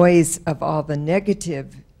the noise of all the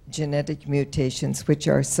negative genetic mutations, which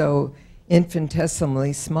are so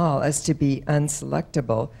infinitesimally small as to be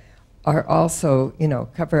unselectable, are also,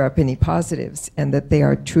 cover up any positives, and that they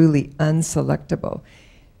are truly unselectable.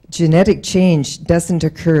 Genetic change doesn't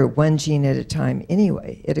occur one gene at a time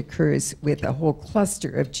anyway. It occurs with a whole cluster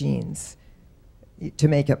of genes to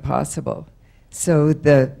make it possible. So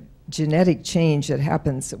the genetic change that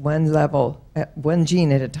happens at one level, at one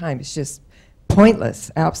gene at a time, is just pointless,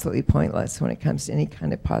 absolutely pointless when it comes to any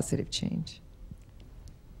kind of positive change.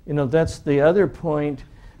 That's the other point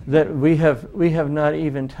that we have not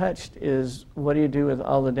even touched, is what do you do with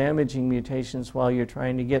all the damaging mutations while you're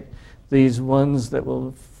trying to get these ones that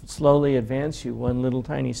will slowly advance you one little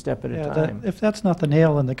tiny step at a time? If that's not the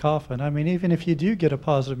nail in the coffin, I mean, even if you do get a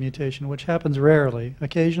positive mutation, which happens rarely,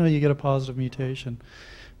 occasionally you get a positive mutation.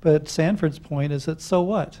 But Sanford's point is that, so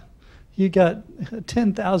what? You got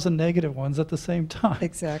 10,000 negative ones at the same time.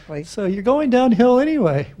 Exactly. So you're going downhill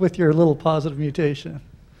anyway with your little positive mutation.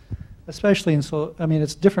 Especially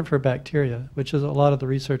it's different for bacteria, which is a lot of the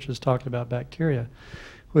research is talking about bacteria,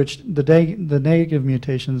 which the negative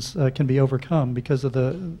mutations can be overcome because of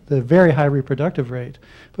the very high reproductive rate.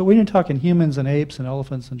 But when you're talking humans and apes and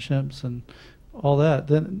elephants and chimps and all that,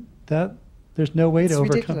 then there's no way to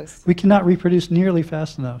overcome. Ridiculous. We cannot reproduce nearly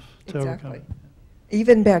fast enough to overcome it.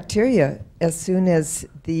 Even bacteria, as soon as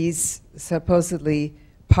these supposedly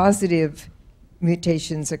positive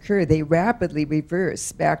mutations occur, they rapidly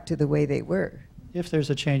reverse back to the way they were. If there's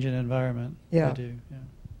a change in environment, yeah. they do. Yeah.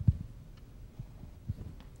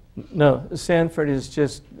 No, Sanford is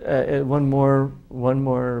just one more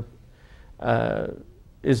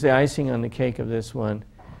is the icing on the cake of this one.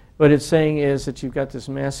 What it's saying is that you've got this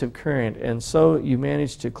massive current, and so you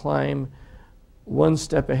manage to climb one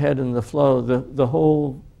step ahead in the flow. The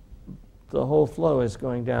whole flow is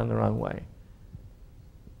going down the wrong way.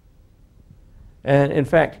 And in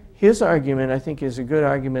fact, his argument, I think, is a good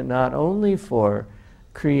argument not only for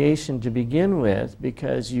creation to begin with,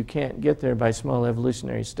 because you can't get there by small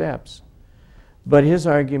evolutionary steps, but his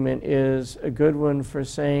argument is a good one for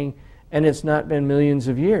saying, and it's not been millions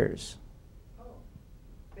of years. Oh,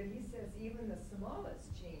 but he says even the smallest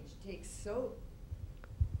change takes so...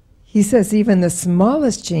 He says even the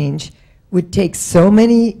smallest change would take so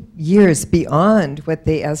many years beyond what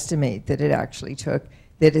they estimate that it actually took,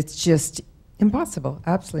 that it's just impossible,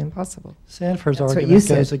 absolutely impossible. Sanford's That's argument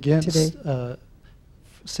goes against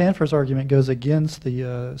Sanford's argument goes against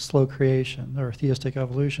the slow creation or theistic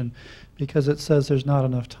evolution, because it says there's not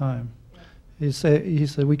enough time. He said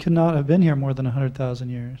we could not have been here more than 100,000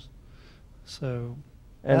 years. So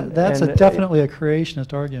that's definitely a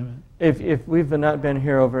creationist argument. If we've not been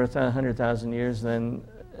here over 100,000 years, then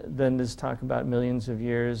then this talk about millions of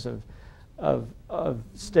years of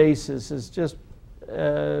stasis is just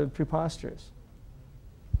preposterous.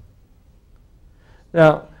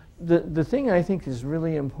 Now, the thing I think is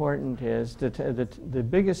really important is that the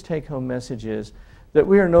biggest take-home message is that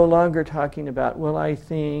we are no longer talking about, well, I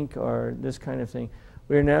think, or this kind of thing.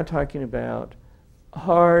 We are now talking about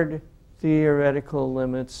hard theoretical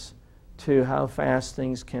limits to how fast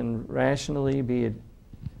things can rationally be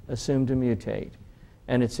assumed to mutate.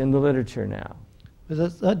 And it's in the literature now.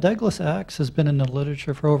 That Douglas Axe has been in the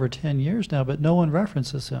literature for over 10 years now, but no one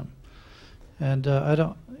references him. And I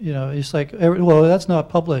don't, it's like, well, that's not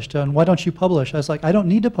published, and why don't you publish? I was like, I don't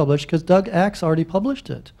need to publish because Doug Axe already published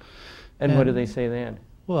it. And what do they say then?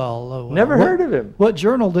 Well, never heard of him. What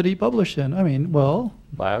journal did he publish in? I mean, well,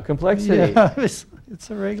 Biocomplexity. Yeah, it's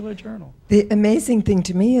a regular journal. The amazing thing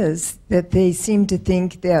to me is that they seem to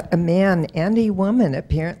think that a man and a woman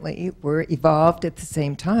apparently were evolved at the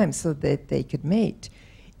same time so that they could mate.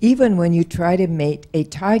 Even when you try to mate a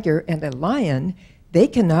tiger and a lion, they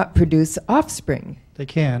cannot produce offspring. They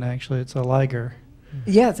can, actually. It's a liger.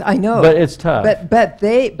 Yes, I know. But it's tough. But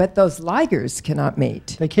those ligers cannot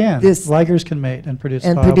mate. They can. Ligers can mate and produce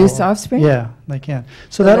offspring? Yeah, they can.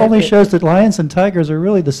 So that only shows that lions and tigers are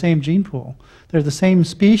really the same gene pool. They're the same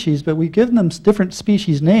species, but we've given them different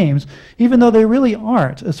species names, even though they really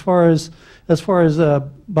aren't. As far as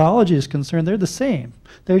biology is concerned, they're the same.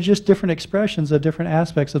 They're just different expressions of different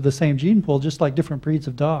aspects of the same gene pool, just like different breeds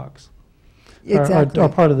of dogs. Exactly. Are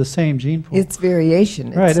part of the same gene pool. It's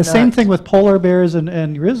variation. Right. The same thing with polar bears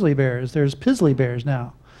and grizzly bears. There's Pizzly bears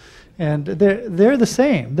now. And they're the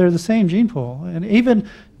same. They're the same gene pool. And even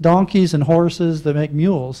donkeys and horses that make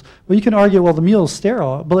mules. Well, you can argue, well, the mule's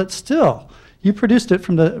sterile, but it's still, you produced it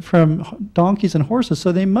from donkeys and horses,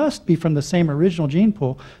 so they must be from the same original gene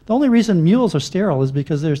pool. The only reason mules are sterile is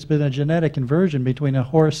because there's been a genetic inversion between a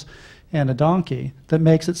horse and a donkey that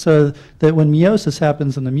makes it so that when meiosis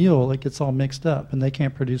happens in the mule, it gets all mixed up and they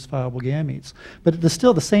can't produce viable gametes. But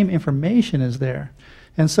still the same information is there.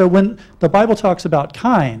 And so when the Bible talks about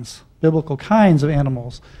kinds, biblical kinds of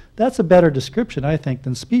animals, that's a better description, I think,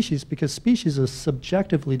 than species, because species is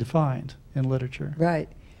subjectively defined in literature. Right.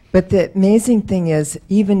 But the amazing thing is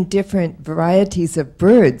even different varieties of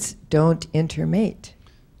birds don't intermate.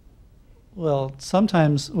 Well,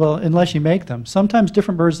 sometimes, unless you make them. Sometimes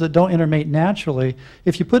different birds that don't intermate naturally,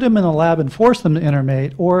 if you put them in a lab and force them to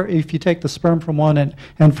intermate, or if you take the sperm from one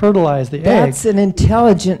and fertilize the egg. That's an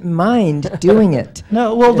intelligent mind doing it.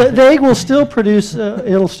 No, well, the egg will still produce,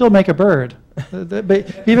 it'll still make a bird.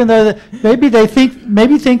 Even though maybe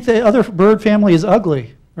think the other bird family is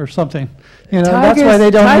ugly or something. That's why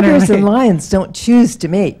they don't Tigers intermate. and lions don't choose to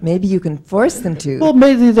mate. Maybe you can force them to. Well,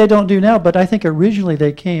 maybe they don't do now, but I think originally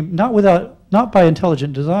they came, not by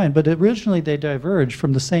intelligent design, but originally they diverged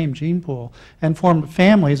from the same gene pool and formed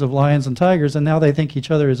families of lions and tigers, and now they think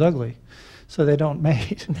each other is ugly, so they don't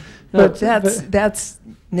mate. But that's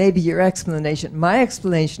maybe your explanation. My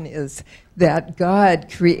explanation is that God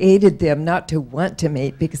created them not to want to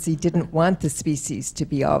mate because he didn't want the species to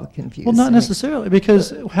be all confused. Well, not necessarily,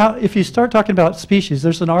 because if you start talking about species,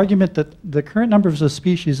 there's an argument that the current numbers of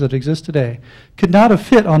species that exist today could not have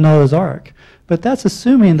fit on Noah's Ark. But that's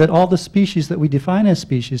assuming that all the species that we define as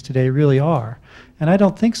species today really are. And I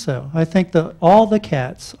don't think so. I think that all the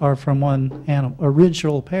cats are from one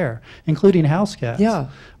original pair, including house cats. Yeah.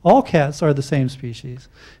 All cats are the same species.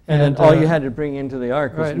 And all you had to bring into the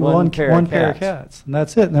ark was one pair of cats. And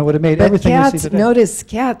that's it. And that would have made but everything cats, we see today. Notice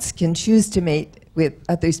cats can choose to mate with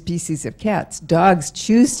other species of cats. Dogs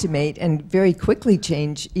choose to mate and very quickly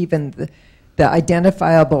change even the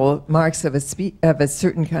identifiable marks of a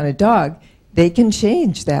certain kind of dog. They can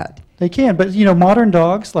change that. They can, but modern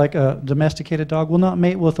dogs, like a domesticated dog, will not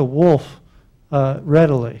mate with a wolf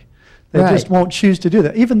readily. They just won't choose to do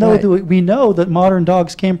that, even though we know that modern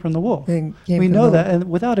dogs came from the wolf. We know that, and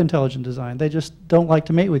without intelligent design, they just don't like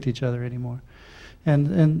to mate with each other anymore.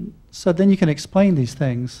 And so then you can explain these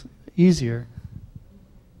things easier.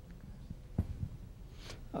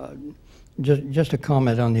 Just a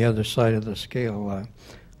comment on the other side of the scale.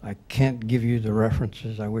 I can't give you the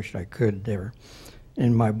references. I wish I could. They're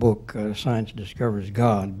in my book, Science Discovers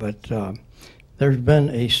God, but there's been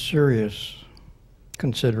a serious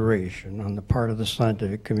consideration on the part of the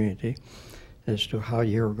scientific community as to how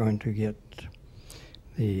you're going to get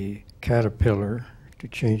the caterpillar to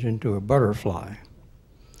change into a butterfly.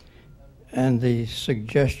 And the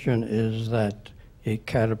suggestion is that a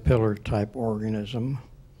caterpillar-type organism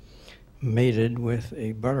mated with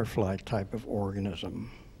a butterfly type of organism.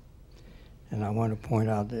 And I want to point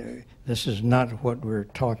out that this is not what we're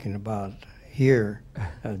talking about here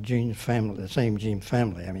a gene family, the same gene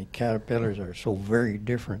family. I mean, caterpillars are so very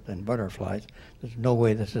different than butterflies. There's no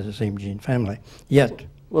way this is the same gene family. Yet,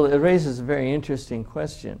 well, it raises a very interesting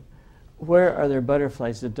question. Where are there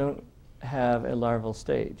butterflies that don't have a larval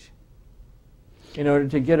stage? In order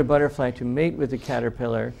to get a butterfly to mate with a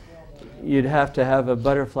caterpillar, you'd have to have a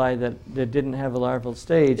butterfly that didn't have a larval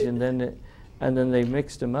stage, and then they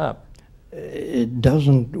mixed them up. it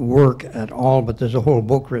doesn't work at all, but there's a whole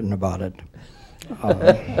book written about it.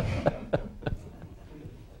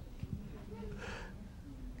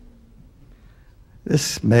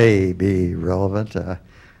 This may be relevant.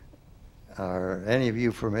 Are any of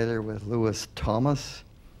you familiar with Lewis Thomas,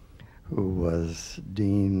 who was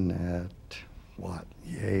dean at, what,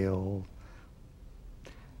 Yale?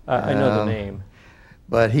 I know the name.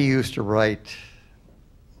 But he used to write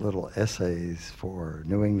little essays for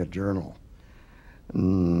New England Journal.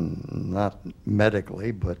 Not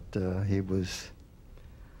medically, but he was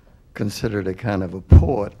considered a kind of a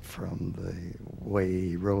poet from the way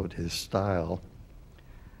he wrote his style.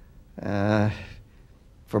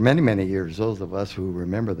 For many, many years, those of us who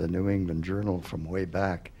remember the New England Journal from way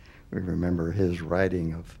back, we remember his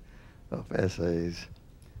writing of essays,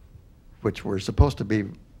 which were supposed to be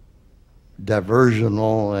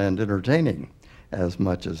diversional and entertaining as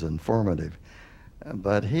much as informative.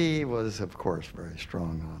 But he was, of course, very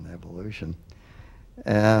strong on evolution.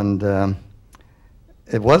 And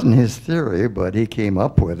it wasn't his theory, but he came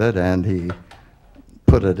up with it, and he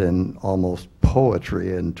put it in almost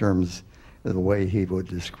poetry in terms of the way he would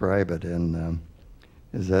describe it in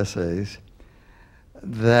his essays,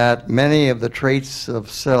 that many of the traits of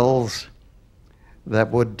cells that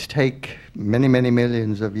would take many, many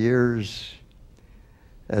millions of years,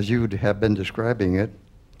 as you have been describing it,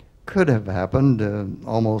 could have happened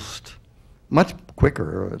almost much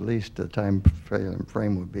quicker, or at least the time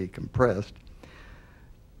frame would be compressed,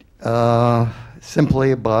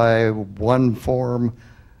 simply by one form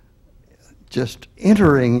just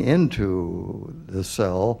entering into the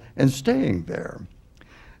cell and staying there.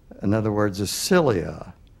 In other words, the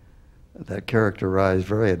cilia that characterize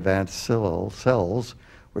very advanced cells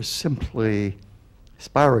were simply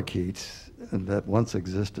spirochetes that once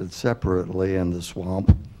existed separately in the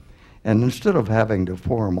swamp. And instead of having to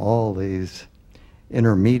form all these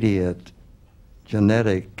intermediate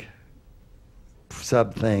genetic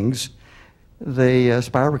sub-things, the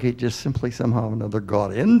spirochete just simply somehow or another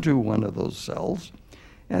got into one of those cells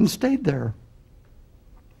and stayed there.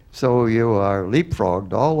 So you are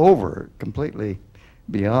leapfrogged all over, completely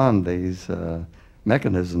beyond these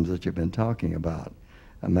mechanisms that you've been talking about.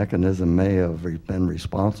 A mechanism may have been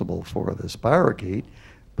responsible for the spirochete,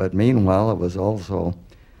 but meanwhile it was also,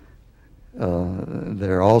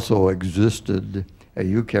 there also existed a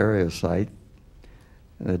eukaryocyte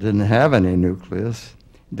that didn't have any nucleus,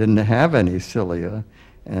 didn't have any cilia,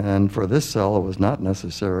 and for this cell it was not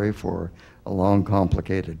necessary for a long,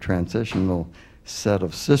 complicated transitional set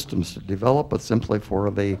of systems to develop, but simply for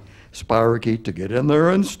the spirochete to get in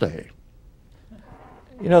there and stay.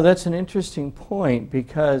 You know, that's an interesting point,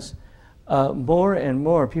 because more and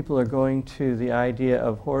more people are going to the idea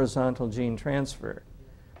of horizontal gene transfer,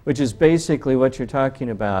 which is basically what you're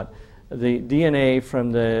talking about. The DNA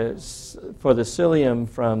from for the cilium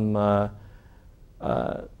from a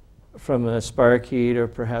spirochete, or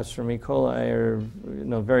perhaps from E. coli, or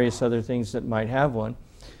various other things that might have one.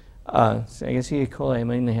 So I guess E. coli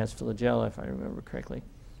mainly has flagella, if I remember correctly.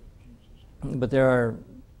 But there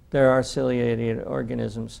are ciliated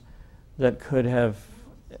organisms that could have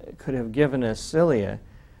given us cilia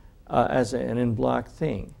as an in-block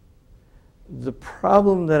thing. The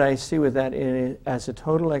problem that I see with that as a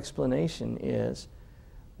total explanation is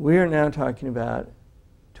we are now talking about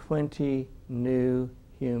 20 new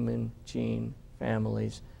human gene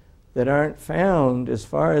families that aren't found, as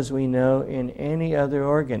far as we know, in any other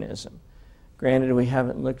organism. Granted, we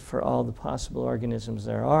haven't looked for all the possible organisms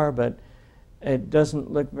there are, but it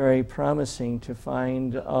doesn't look very promising to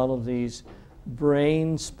find all of these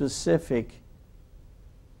brain-specific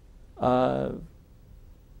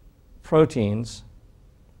proteins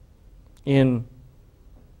in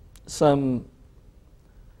some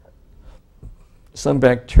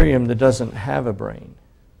bacterium that doesn't have a brain.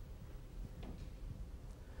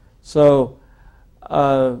 So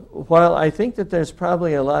while I think that there's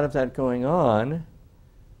probably a lot of that going on,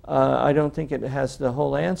 I don't think it has the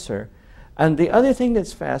whole answer. And the other thing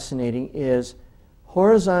that's fascinating is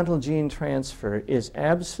horizontal gene transfer is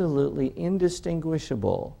absolutely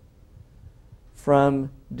indistinguishable from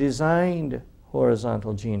designed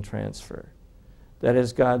horizontal gene transfer. That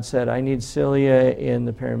is, God said, I need cilia in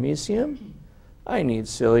the paramecium, I need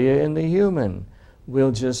cilia in the human.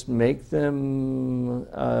 We'll just make them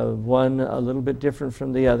one a little bit different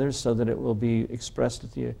from the other so that it will be expressed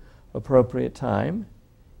at the appropriate time,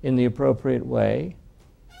 in the appropriate way.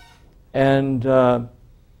 And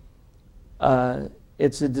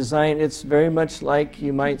it's a design, it's very much like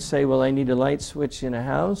you might say, well, I need a light switch in a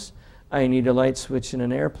house, I need a light switch in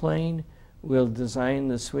an airplane. We'll design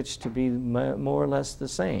the switch to be more or less the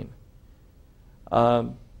same.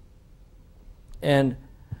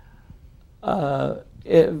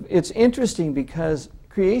 It's interesting because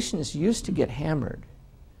creationists used to get hammered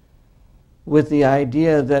with the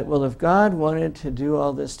idea that, well, if God wanted to do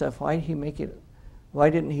all this stuff, why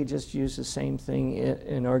didn't he just use the same thing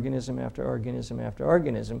in organism after organism after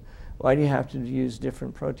organism? Why do you have to use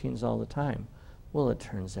different proteins all the time? Well, it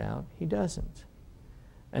turns out he doesn't.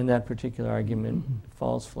 And that particular argument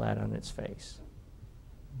falls flat on its face.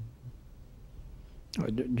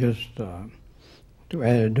 Just to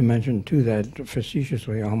add a dimension to that,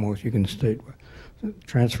 facetiously almost, you can state,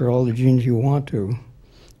 transfer all the genes you want to.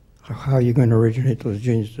 How are you going to originate those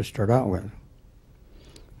genes to start out with?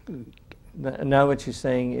 Now what you're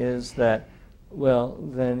saying is that, well,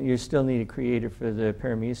 then you still need a creator for the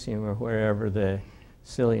paramecium or wherever the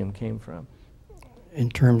cilium came from. In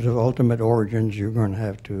terms of ultimate origins, you're going to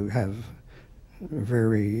have a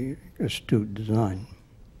very astute design.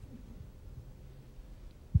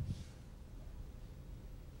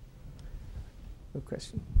 Good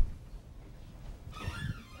question.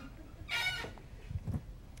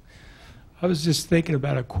 I was just thinking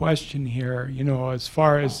about a question here, you know, as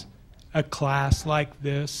far as a class like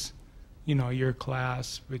this, you know, your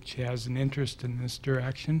class, which has an interest in this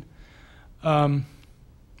direction. How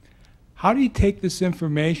do you take this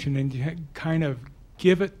information and kind of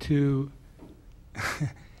give it to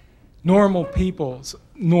normal people's,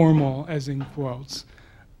 normal as in quotes,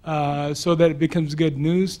 so that it becomes good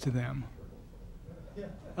news to them?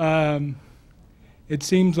 It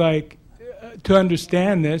seems like to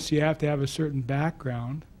understand this, you have to have a certain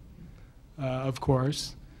background, of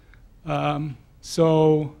course.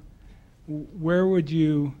 So what would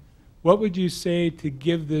you say to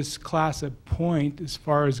give this class a point as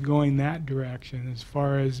far as going that direction, as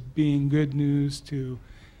far as being good news to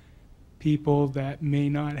people that may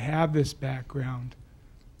not have this background?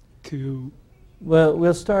 Well,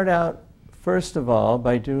 we'll start out, first of all,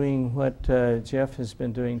 by doing what Jeff has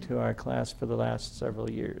been doing to our class for the last several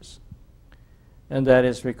years. And that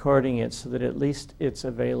is recording it so that at least it's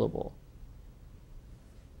available.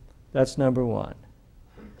 That's number one.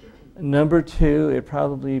 Number two, it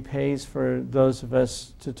probably pays for those of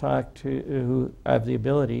us to talk to, who have the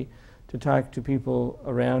ability to talk to people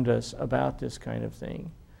around us about this kind of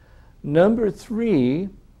thing. Number three,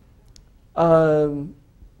 eventually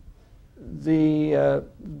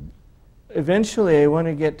I want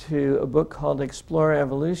to get to a book called Explore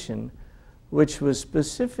Evolution, which was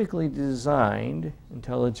specifically designed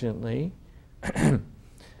intelligently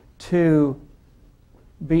to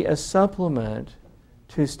be a supplement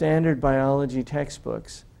to standard biology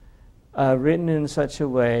textbooks, written in such a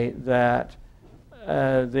way that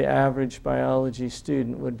the average biology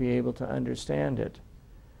student would be able to understand it.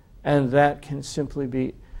 And that can simply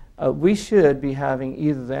be, we should be having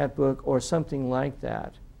either that book or something like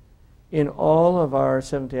that in all of our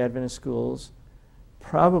Seventh-day Adventist schools.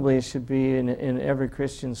 Probably it should be in every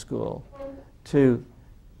Christian school to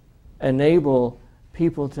enable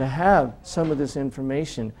people to have some of this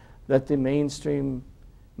information that the mainstream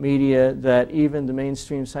media, that even the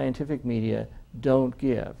mainstream scientific media don't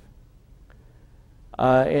give.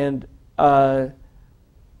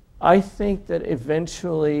 I think that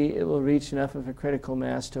eventually it will reach enough of a critical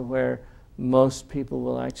mass to where most people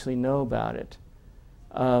will actually know about it.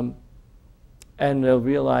 And they'll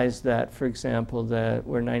realize that, for example, that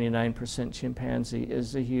we're 99% chimpanzee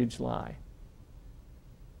is a huge lie.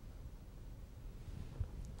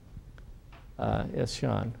 Yes,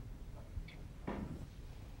 Sean.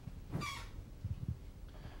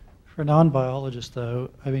 For non-biologists, though,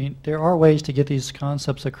 I mean, there are ways to get these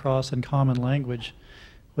concepts across in common language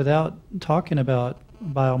without talking about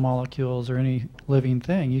biomolecules or any living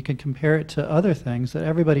thing. You can compare it to other things that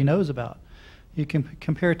everybody knows about. You can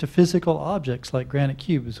compare it to physical objects like granite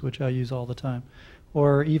cubes, which I use all the time,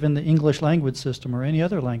 or even the English language system or any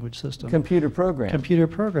other language system. Computer programs. Computer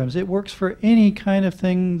programs. It works for any kind of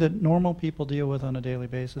thing that normal people deal with on a daily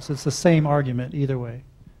basis. It's the same argument either way.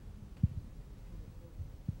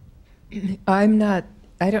 I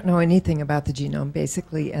don't know anything about the genome,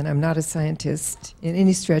 basically, and I'm not a scientist in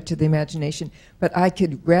any stretch of the imagination, but I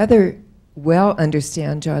could rather well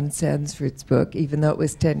understand John Sanford's book, even though it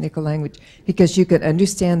was technical language, because you could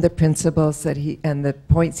understand the principles that and the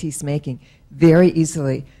points he's making very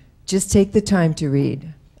easily. Just take the time to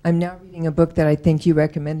read. I'm now reading a book that I think you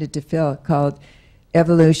recommended to Phil called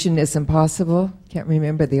Evolution is Impossible. Can't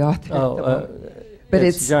remember the author. Oh, but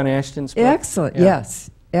it's John Ashton's book? Excellent, Yeah. yes.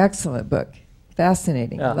 Excellent book.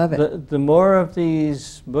 Fascinating. Yeah, Love it. The more of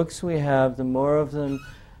these books we have, the more of them,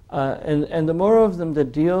 and the more of them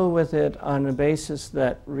that deal with it on a basis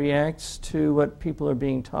that reacts to what people are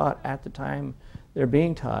being taught at the time they're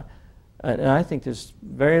being taught. And I think there's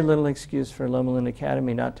very little excuse for Loma Linda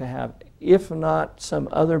Academy not to have, if not some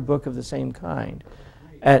other book of the same kind.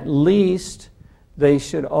 At least they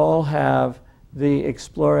should all have the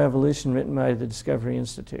Explore Evolution written by the Discovery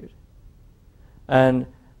Institute. And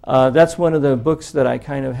that's one of the books that I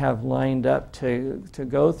kind of have lined up to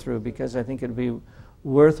go through, because I think it'd be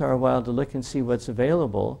worth our while to look and see what's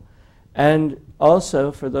available. And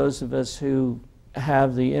also for those of us who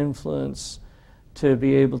have the influence to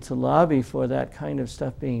be able to lobby for that kind of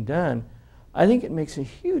stuff being done, I think it makes a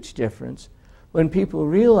huge difference when people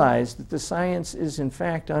realize that the science is in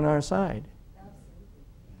fact on our side.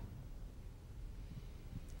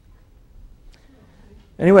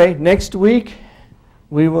 Anyway, next week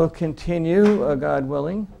we will continue, God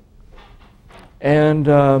willing, and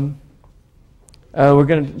we're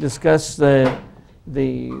going to discuss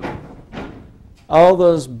all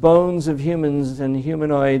those bones of humans and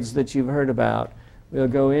humanoids that you've heard about. We'll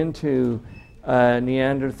go into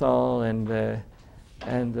Neanderthal and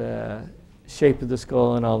the shape of the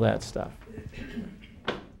skull and all that stuff.